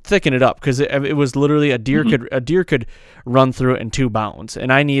 you know, thicken it up, because it was literally a deer could run through it in 2 bounds,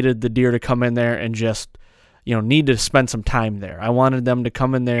 and I needed the deer to come in there and just, you know, need to spend some time there. I wanted them to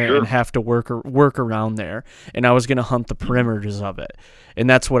come in there and have to work around there, and I was going to hunt the perimeters of it, and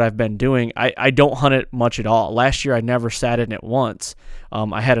that's what I've been doing. I don't hunt it much at all. Last year I never sat in it once.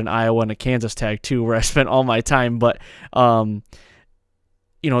 I had an Iowa and a Kansas tag too, where I spent all my time, but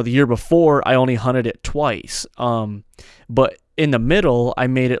you know, the year before I only hunted it twice. But in the middle, I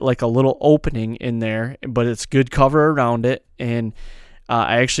made it like a little opening in there, but it's good cover around it, and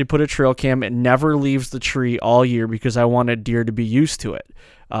I actually put a trail cam. It never leaves the tree all year because I wanted deer to be used to it.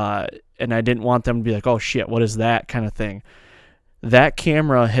 And I didn't want them to be like, oh shit, what is that kind of thing. That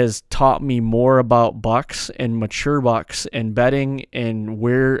camera has taught me more about bucks and mature bucks and bedding and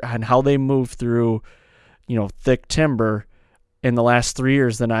where and how they move through, thick timber in the last 3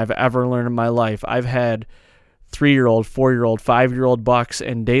 years than I've ever learned in my life. I've had 3-year-old, 4-year-old, 5-year-old bucks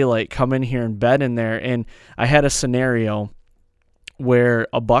in daylight come in here and bed in there. And I had a scenario where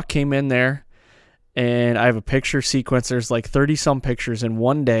a buck came in there, and I have a picture sequence. There's like 30 some pictures. And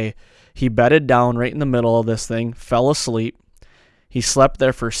one day he bedded down right in the middle of this thing, fell asleep. He slept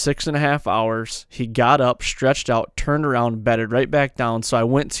there for 6.5 hours. He got up, stretched out, turned around, bedded right back down. So I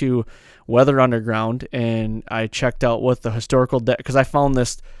went to Weather Underground and I checked out what the historical because I found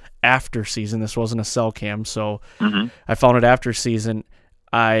this after season. This wasn't a cell cam, so I found it after season.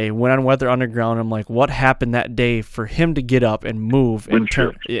 I went on Weather Underground. I'm like, what happened that day for him to get up and move and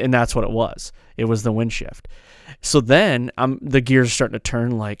turn? And that's what it was. It was the wind shift. So then the gears are starting to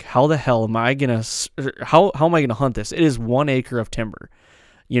turn. Like, how the hell am I gonna? How am I gonna hunt this? It is 1 acre of timber.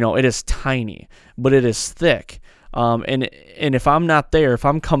 It is tiny, but it is thick. And if I'm not there, if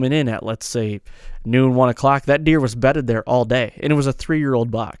I'm coming in at, let's say, noon, 1 o'clock, that deer was bedded there all day, and it was a 3-year-old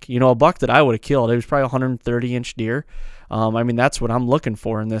buck. A buck that I would have killed. It was probably a 130-inch deer. That's what I'm looking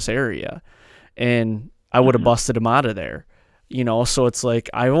for in this area, and I would have busted him out of there. So it's like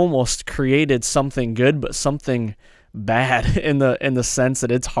I almost created something good, but something bad in the sense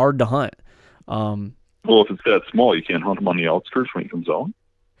that it's hard to hunt. Well, if it's that small, you can't hunt him on the outskirts when he comes out.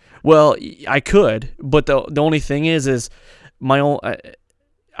 Well, I could, but the only thing is my own.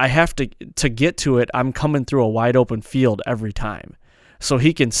 I have to get to it. I'm coming through a wide open field every time, so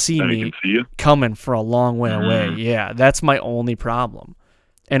he can see me coming for a long way away. Yeah, that's my only problem.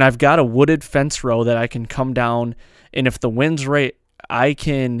 And I've got a wooded fence row that I can come down, and if the wind's right, I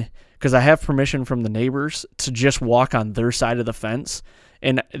can, because I have permission from the neighbors to just walk on their side of the fence,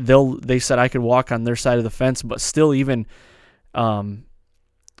 and they said I could walk on their side of the fence, but still even,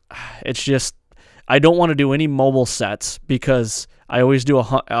 it's just, I don't want to do any mobile sets because I always do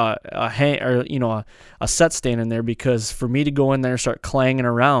a set stand in there, because for me to go in there and start clanging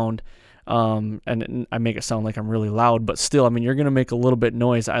around, and I make it sound like I'm really loud, but still, you're going to make a little bit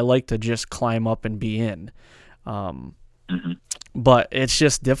noise. I like to just climb up and be in. But it's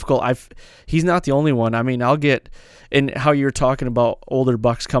just difficult. He's not the only one. I'll get, and how you're talking about older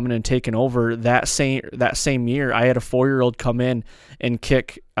bucks coming and taking over, that same year, I had a 4-year-old come in and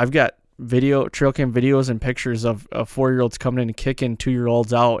kick. I've got trail cam videos and pictures of 4-year-olds coming in and kicking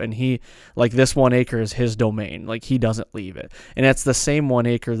 2-year-olds out, and he, like, this 1 acre is his domain. Like, he doesn't leave it. And that's the same 1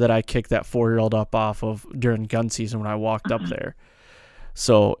 acre that I kicked that 4-year-old up off of during gun season when I walked up there.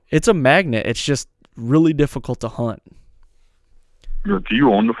 So it's a magnet. It's just really difficult to hunt. Do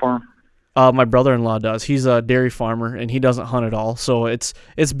you own the farm? My brother-in-law does. He's a dairy farmer, and he doesn't hunt at all. So it's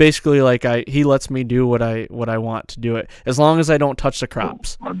basically like he lets me do what I want to do it, as long as I don't touch the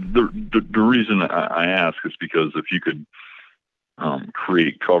crops. The reason I ask is because if you could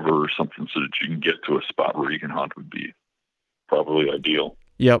create cover or something so that you can get to a spot where you can hunt would be probably ideal.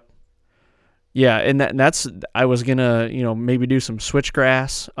 Yep. Yeah, and that's I was gonna maybe do some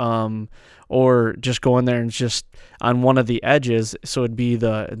switchgrass, or just go in there and just on one of the edges. So it'd be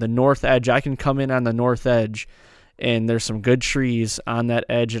the north edge. I can come in on the north edge, and there's some good trees on that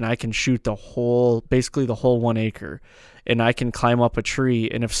edge, and I can shoot basically the whole 1 acre, and I can climb up a tree.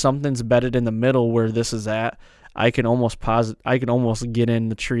 And if something's bedded in the middle where this is at, I can almost get in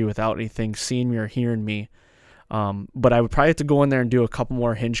the tree without anything seeing me or hearing me. But I would probably have to go in there and do a couple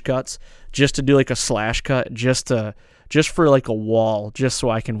more hinge cuts, just to do like a slash cut, just for like a wall, just so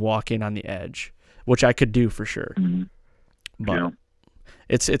I can walk in on the edge, which I could do for sure. Mm-hmm. But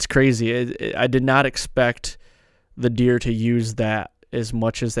it's crazy. I did not expect the deer to use that as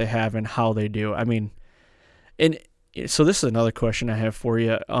much as they have and how they do. And so this is another question I have for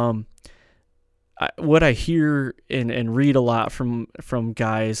you. What I hear and read a lot from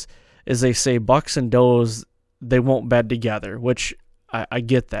guys is they say bucks and does, they won't bed together, which I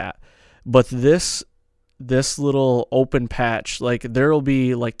get that. But this little open patch, like there'll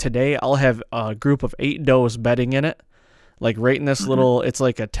be, like today I'll have a group of 8 does bedding in it, like right in this little, it's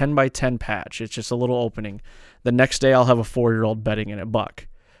like a 10 by 10 patch. It's just a little opening. The next day I'll have a 4-year-old bedding in it, buck.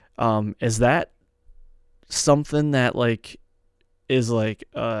 Is that something that like is like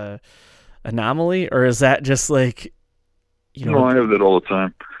anomaly, or is that just like, No, I have that all the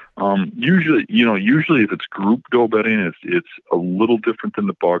time. Usually if it's group doe bedding, it's a little different than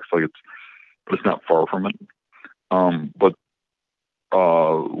the bucks. Like it's not far from it. But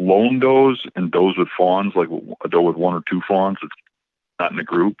lone does and does with fawns, like a doe with 1 or 2 fawns, not in a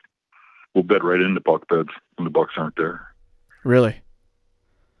group, we'll bed right into buck beds when the bucks aren't there. Really?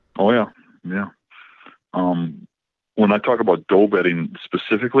 Oh yeah, yeah. When I talk about doe bedding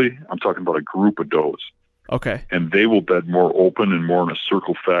specifically, I'm talking about a group of does. Okay. And they will bed more open and more in a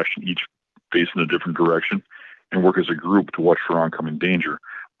circle fashion, each facing a different direction, and work as a group to watch for oncoming danger.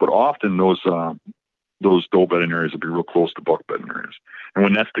 But often those doe bedding areas will be real close to buck bedding areas. And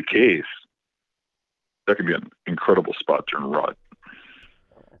when that's the case, that can be an incredible spot during rut.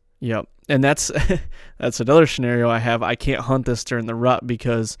 Yep. And that's another scenario I have. I can't hunt this during the rut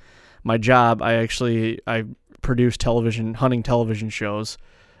because my job, I produce hunting television shows.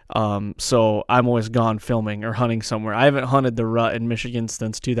 So I'm always gone filming or hunting somewhere. I haven't hunted the rut in Michigan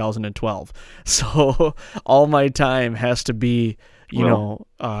since 2012. So all my time has to be,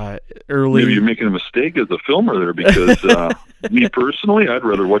 early. Maybe you're making a mistake as a filmer there because me personally, I'd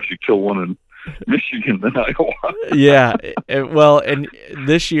rather watch you kill one in Michigan than Iowa. Yeah. Well, and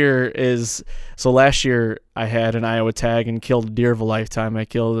this year last year I had an Iowa tag and killed a deer of a lifetime.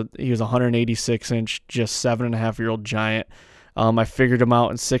 He was a 186-inch, just 7.5-year-old giant. I figured him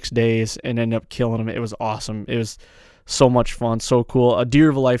out in 6 days and ended up killing him. It was awesome. It was so much fun, so cool. A deer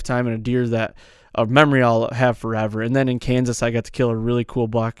of a lifetime and a deer that a memory I'll have forever. And then in Kansas, I got to kill a really cool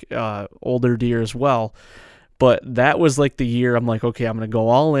buck, older deer as well. But that was like the year I'm like, okay, I'm going to go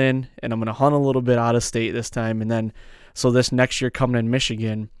all in and I'm going to hunt a little bit out of state this time. And then, so this next year coming in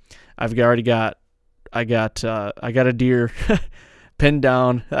Michigan, I got a deer pinned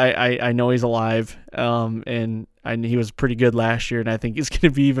down. I know he's alive. And he was pretty good last year, and I think he's going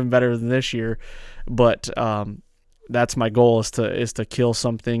to be even better than this year. But that's my goal is to kill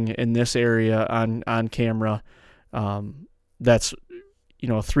something in this area on camera. That's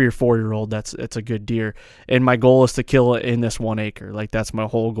a 3 or 4 year old. It's a good deer, and my goal is to kill it in this 1 acre. Like that's my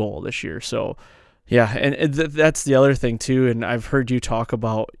whole goal this year. So yeah, and that's the other thing too. And I've heard you talk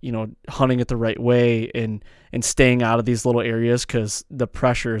about hunting it the right way and staying out of these little areas because the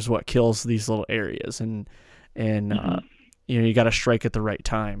pressure is what kills these little areas and you got to strike at the right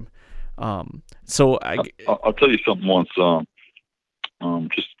time. So I'll tell you something once,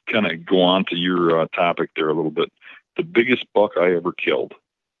 just kind of go on to your topic there a little bit. The biggest buck I ever killed,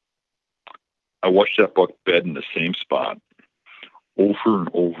 I watched that buck bed in the same spot over and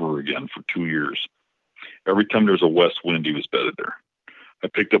over again for 2 years. Every time there was a west wind, he was bedded there. I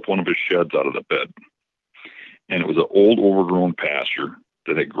picked up one of his sheds out of the bed, and it was an old overgrown pasture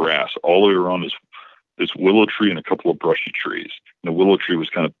that had grass all the way around this willow tree and a couple of brushy trees. And the willow tree was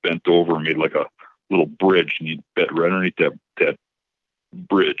kind of bent over and made like a little bridge, and you'd bed right underneath that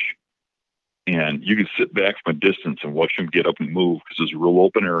bridge. And you could sit back from a distance and watch him get up and move because it was a real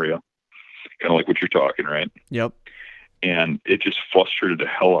open area, kind of like what you're talking, right? Yep. And it just frustrated the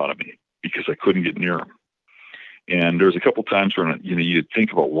hell out of me because I couldn't get near him. And there's a couple times when you'd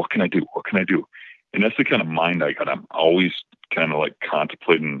think about what can I do? What can I do? And that's the kind of mind I got. I'm always kind of like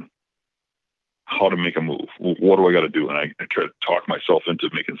contemplating how to make a move. What do I got to do? And I try to talk myself into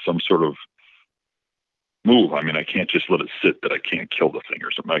making some sort of move. I mean, I can't just let it sit that I can't kill the thing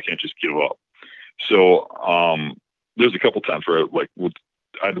or something. I can't just give up. So there's a couple times where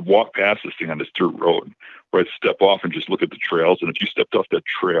I'd walk past this thing on this dirt road where I'd step off and just look at the trails. And if you stepped off that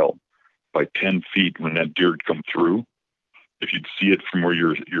trail by 10 feet when that deer would come through, if you'd see it from where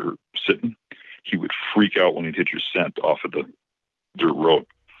you're sitting, he would freak out when he'd hit your scent off of the dirt road.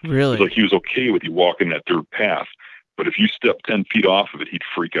 Really? It was like he was okay with you walking that dirt path, but if you step 10 feet off of it, he'd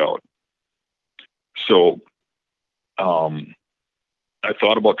freak out. So I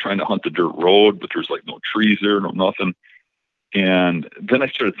thought about trying to hunt the dirt road, but there's like no trees there, no nothing. And then I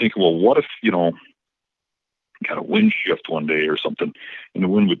started thinking, well, what if, got a wind shift one day or something and the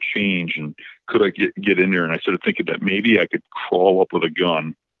wind would change, and could I get in there? And I started thinking that maybe I could crawl up with a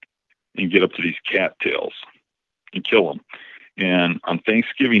gun and get up to these cattails and kill them. And on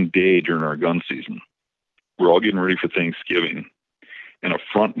Thanksgiving Day during our gun season, we're all getting ready for Thanksgiving, and a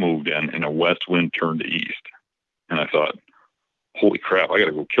front moved in and a west wind turned to east. And I thought, holy crap, I got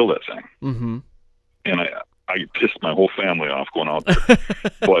to go kill that thing. Mm-hmm. And I pissed my whole family off going out there.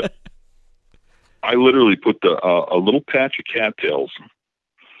 But I literally put a little patch of cattails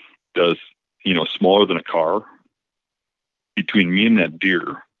that's, smaller than a car between me and that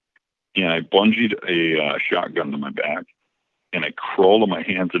deer. And I bungeed a shotgun to my back, and I crawled on my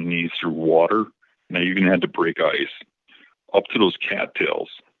hands and knees through water. And I even had to break ice up to those cattails.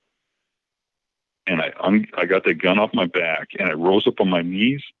 And I got that gun off my back, and I rose up on my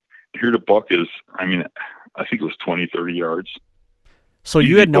knees. Here the buck is, I think it was 20, 30 yards. So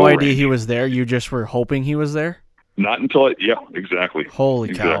you had no idea he was there? You just were hoping he was there? Not until yeah, exactly.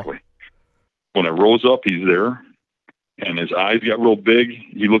 Holy cow. Exactly. When I rose up, he's there, And his eyes got real big.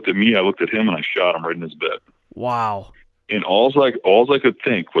 He looked at me, I looked at him, and I shot him right in his bed. Wow. And all I could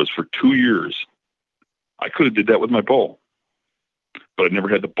think was, for 2 years, I could have did that with my bow, but I never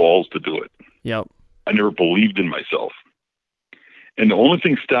had the balls to do it. Yep. I never believed in myself. And the only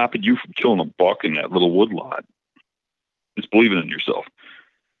thing stopping you from killing a buck in that little wood lot is believing in yourself.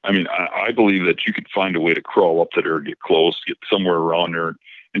 I mean, I believe that you could find a way to crawl up to there, get close, get somewhere around there,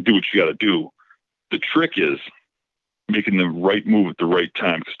 and do what you got to do. The trick is making the right move at the right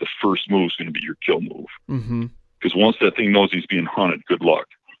time, because the first move is going to be your kill move. Mm-hmm. Because once that thing knows he's being hunted, good luck.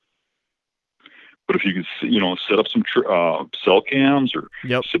 But if you could, set up some cell cams, or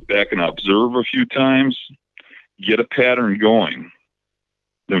sit back and observe a few times, get a pattern going.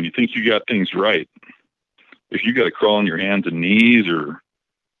 Then when you think you got things right, if you got to crawl on your hands and knees, or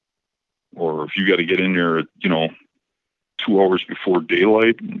if you got to get in there, 2 hours before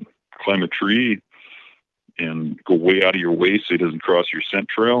daylight and climb a tree and go way out of your way so he doesn't cross your scent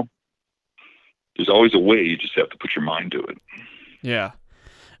trail, there's always a way. You just have to put your mind to it. Yeah.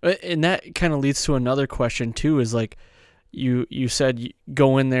 And that kind of leads to another question too, is like you said you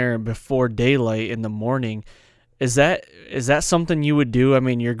go in there before daylight in the morning. Is that something you would do? I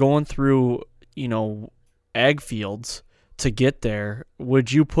mean, you're going through, ag fields to get there.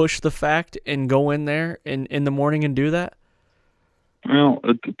 Would you push the fact and go in there in the morning and do that? Well,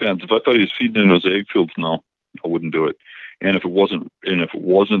 it depends. If I thought he was feeding in those egg fields, no, I wouldn't do it. And if it wasn't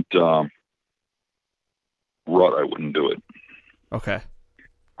rut, I wouldn't do it. Okay.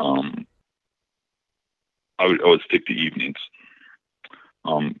 I would stick to evenings.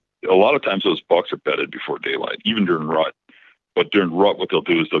 A lot of times those bucks are bedded before daylight, even during rut. But during rut, what they'll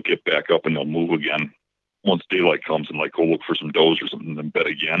do is they'll get back up and they'll move again once daylight comes, and go look for some does or something, and then bed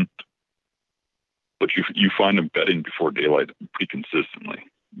again. But you find them bedding before daylight pretty consistently,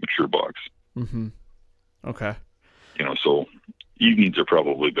 mature bucks. Mm-hmm. Okay. So evenings are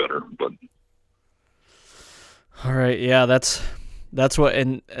probably better, but. All right. Yeah, that's what,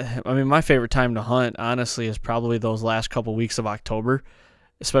 and I mean, my favorite time to hunt, honestly, is probably those last couple weeks of October,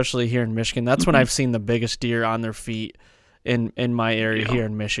 especially here in Michigan. That's when I've seen the biggest deer on their feet in my area here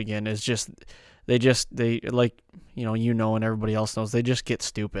in Michigan. Is just they like, and everybody else knows, they just get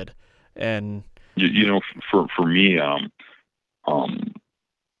stupid. And for me,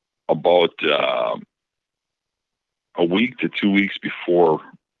 about a week to 2 weeks before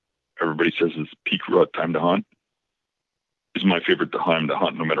everybody says it's peak rut time to hunt, is my favorite time to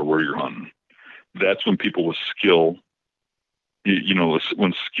hunt, no matter where you're hunting. That's when people with skill,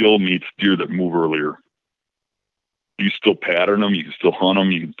 when skill meets deer that move earlier, you still pattern them, you can still hunt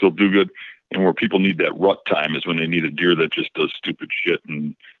them, you can still do good. And where people need that rut time is when they need a deer that just does stupid shit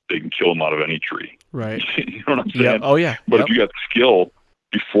and they can kill them out of any tree. Right. You know what I'm saying? Yep. Oh, yeah. But if you got skill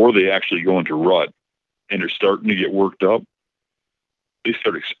before they actually go into rut and they're starting to get worked up, they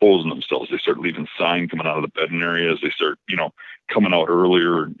start exposing themselves. They start leaving sign coming out of the bedding areas. They start, coming out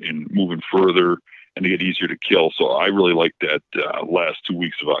earlier and moving further, and they get easier to kill. So I really like that last 2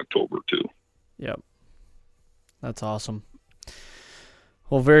 weeks of October too. Yep. That's awesome.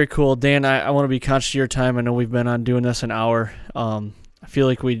 Well, very cool. Dan, I want to be conscious of your time. I know we've been on doing this an hour. I feel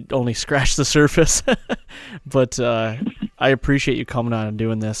like we only scratched the surface, but I appreciate you coming on and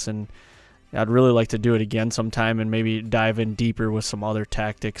doing this, and I'd really like to do it again sometime and maybe dive in deeper with some other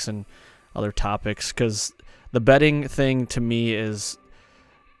tactics and other topics, because the bedding thing to me is,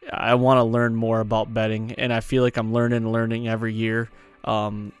 I want to learn more about bedding, and I feel like I'm learning every year.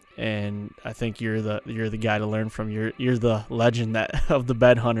 And I think you're the guy to learn from. You're the legend of the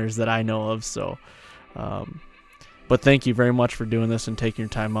bed hunters that I know of. So, but thank you very much for doing this and taking your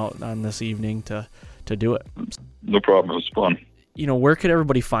time out on this evening to do it. No problem. It was fun. Where could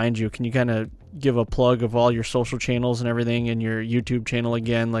everybody find you? Can you kind of give a plug of all your social channels and everything, and your YouTube channel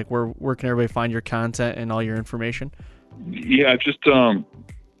again? Like, where can everybody find your content and all your information? Yeah, just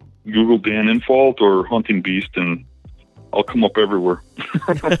Google Dan Infalt or Hunting Beast, and I'll come up everywhere.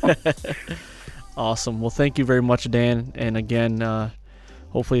 Awesome. Well, thank you very much, Dan. And again,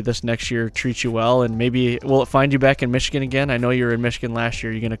 hopefully this next year treats you well, and maybe will it find you back in Michigan again? I know you were in Michigan last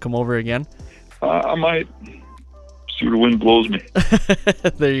year. Are you going to come over again? I might. See where the wind blows me.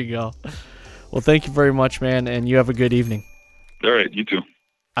 There you go. Well, thank you very much, man, and you have a good evening. All right, you too.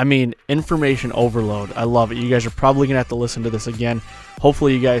 I mean, information overload. I love it. You guys are probably going to have to listen to this again.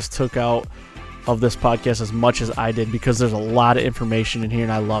 Hopefully you guys took out of this podcast as much as I did, because there's a lot of information in here,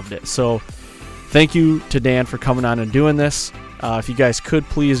 and I loved it. So thank you to Dan for coming on and doing this. If you guys could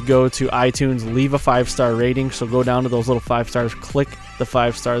please go to iTunes, leave a 5-star rating. So go down to those little 5 stars, click the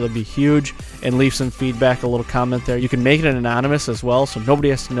 5-star, that'd be huge, and leave some feedback, a little comment there. You can make it anonymous as well, so nobody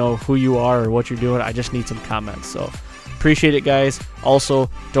has to know who you are or what you're doing. I just need some comments. So Appreciate it, guys. Also,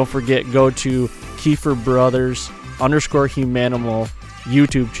 don't forget, go to Kiefer Brothers _Humanimal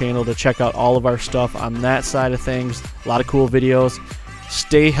YouTube channel to check out all of our stuff on that side of things. A lot of cool videos.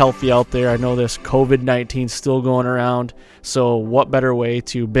 Stay healthy out there. I know this COVID-19 still going around, so what better way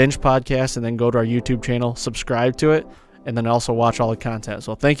to binge podcasts and then go to our YouTube channel, subscribe to it, and then also watch all the content.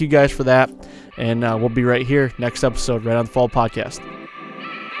 So thank you guys for that, and we'll be right here next episode, right on the Fall Podcast.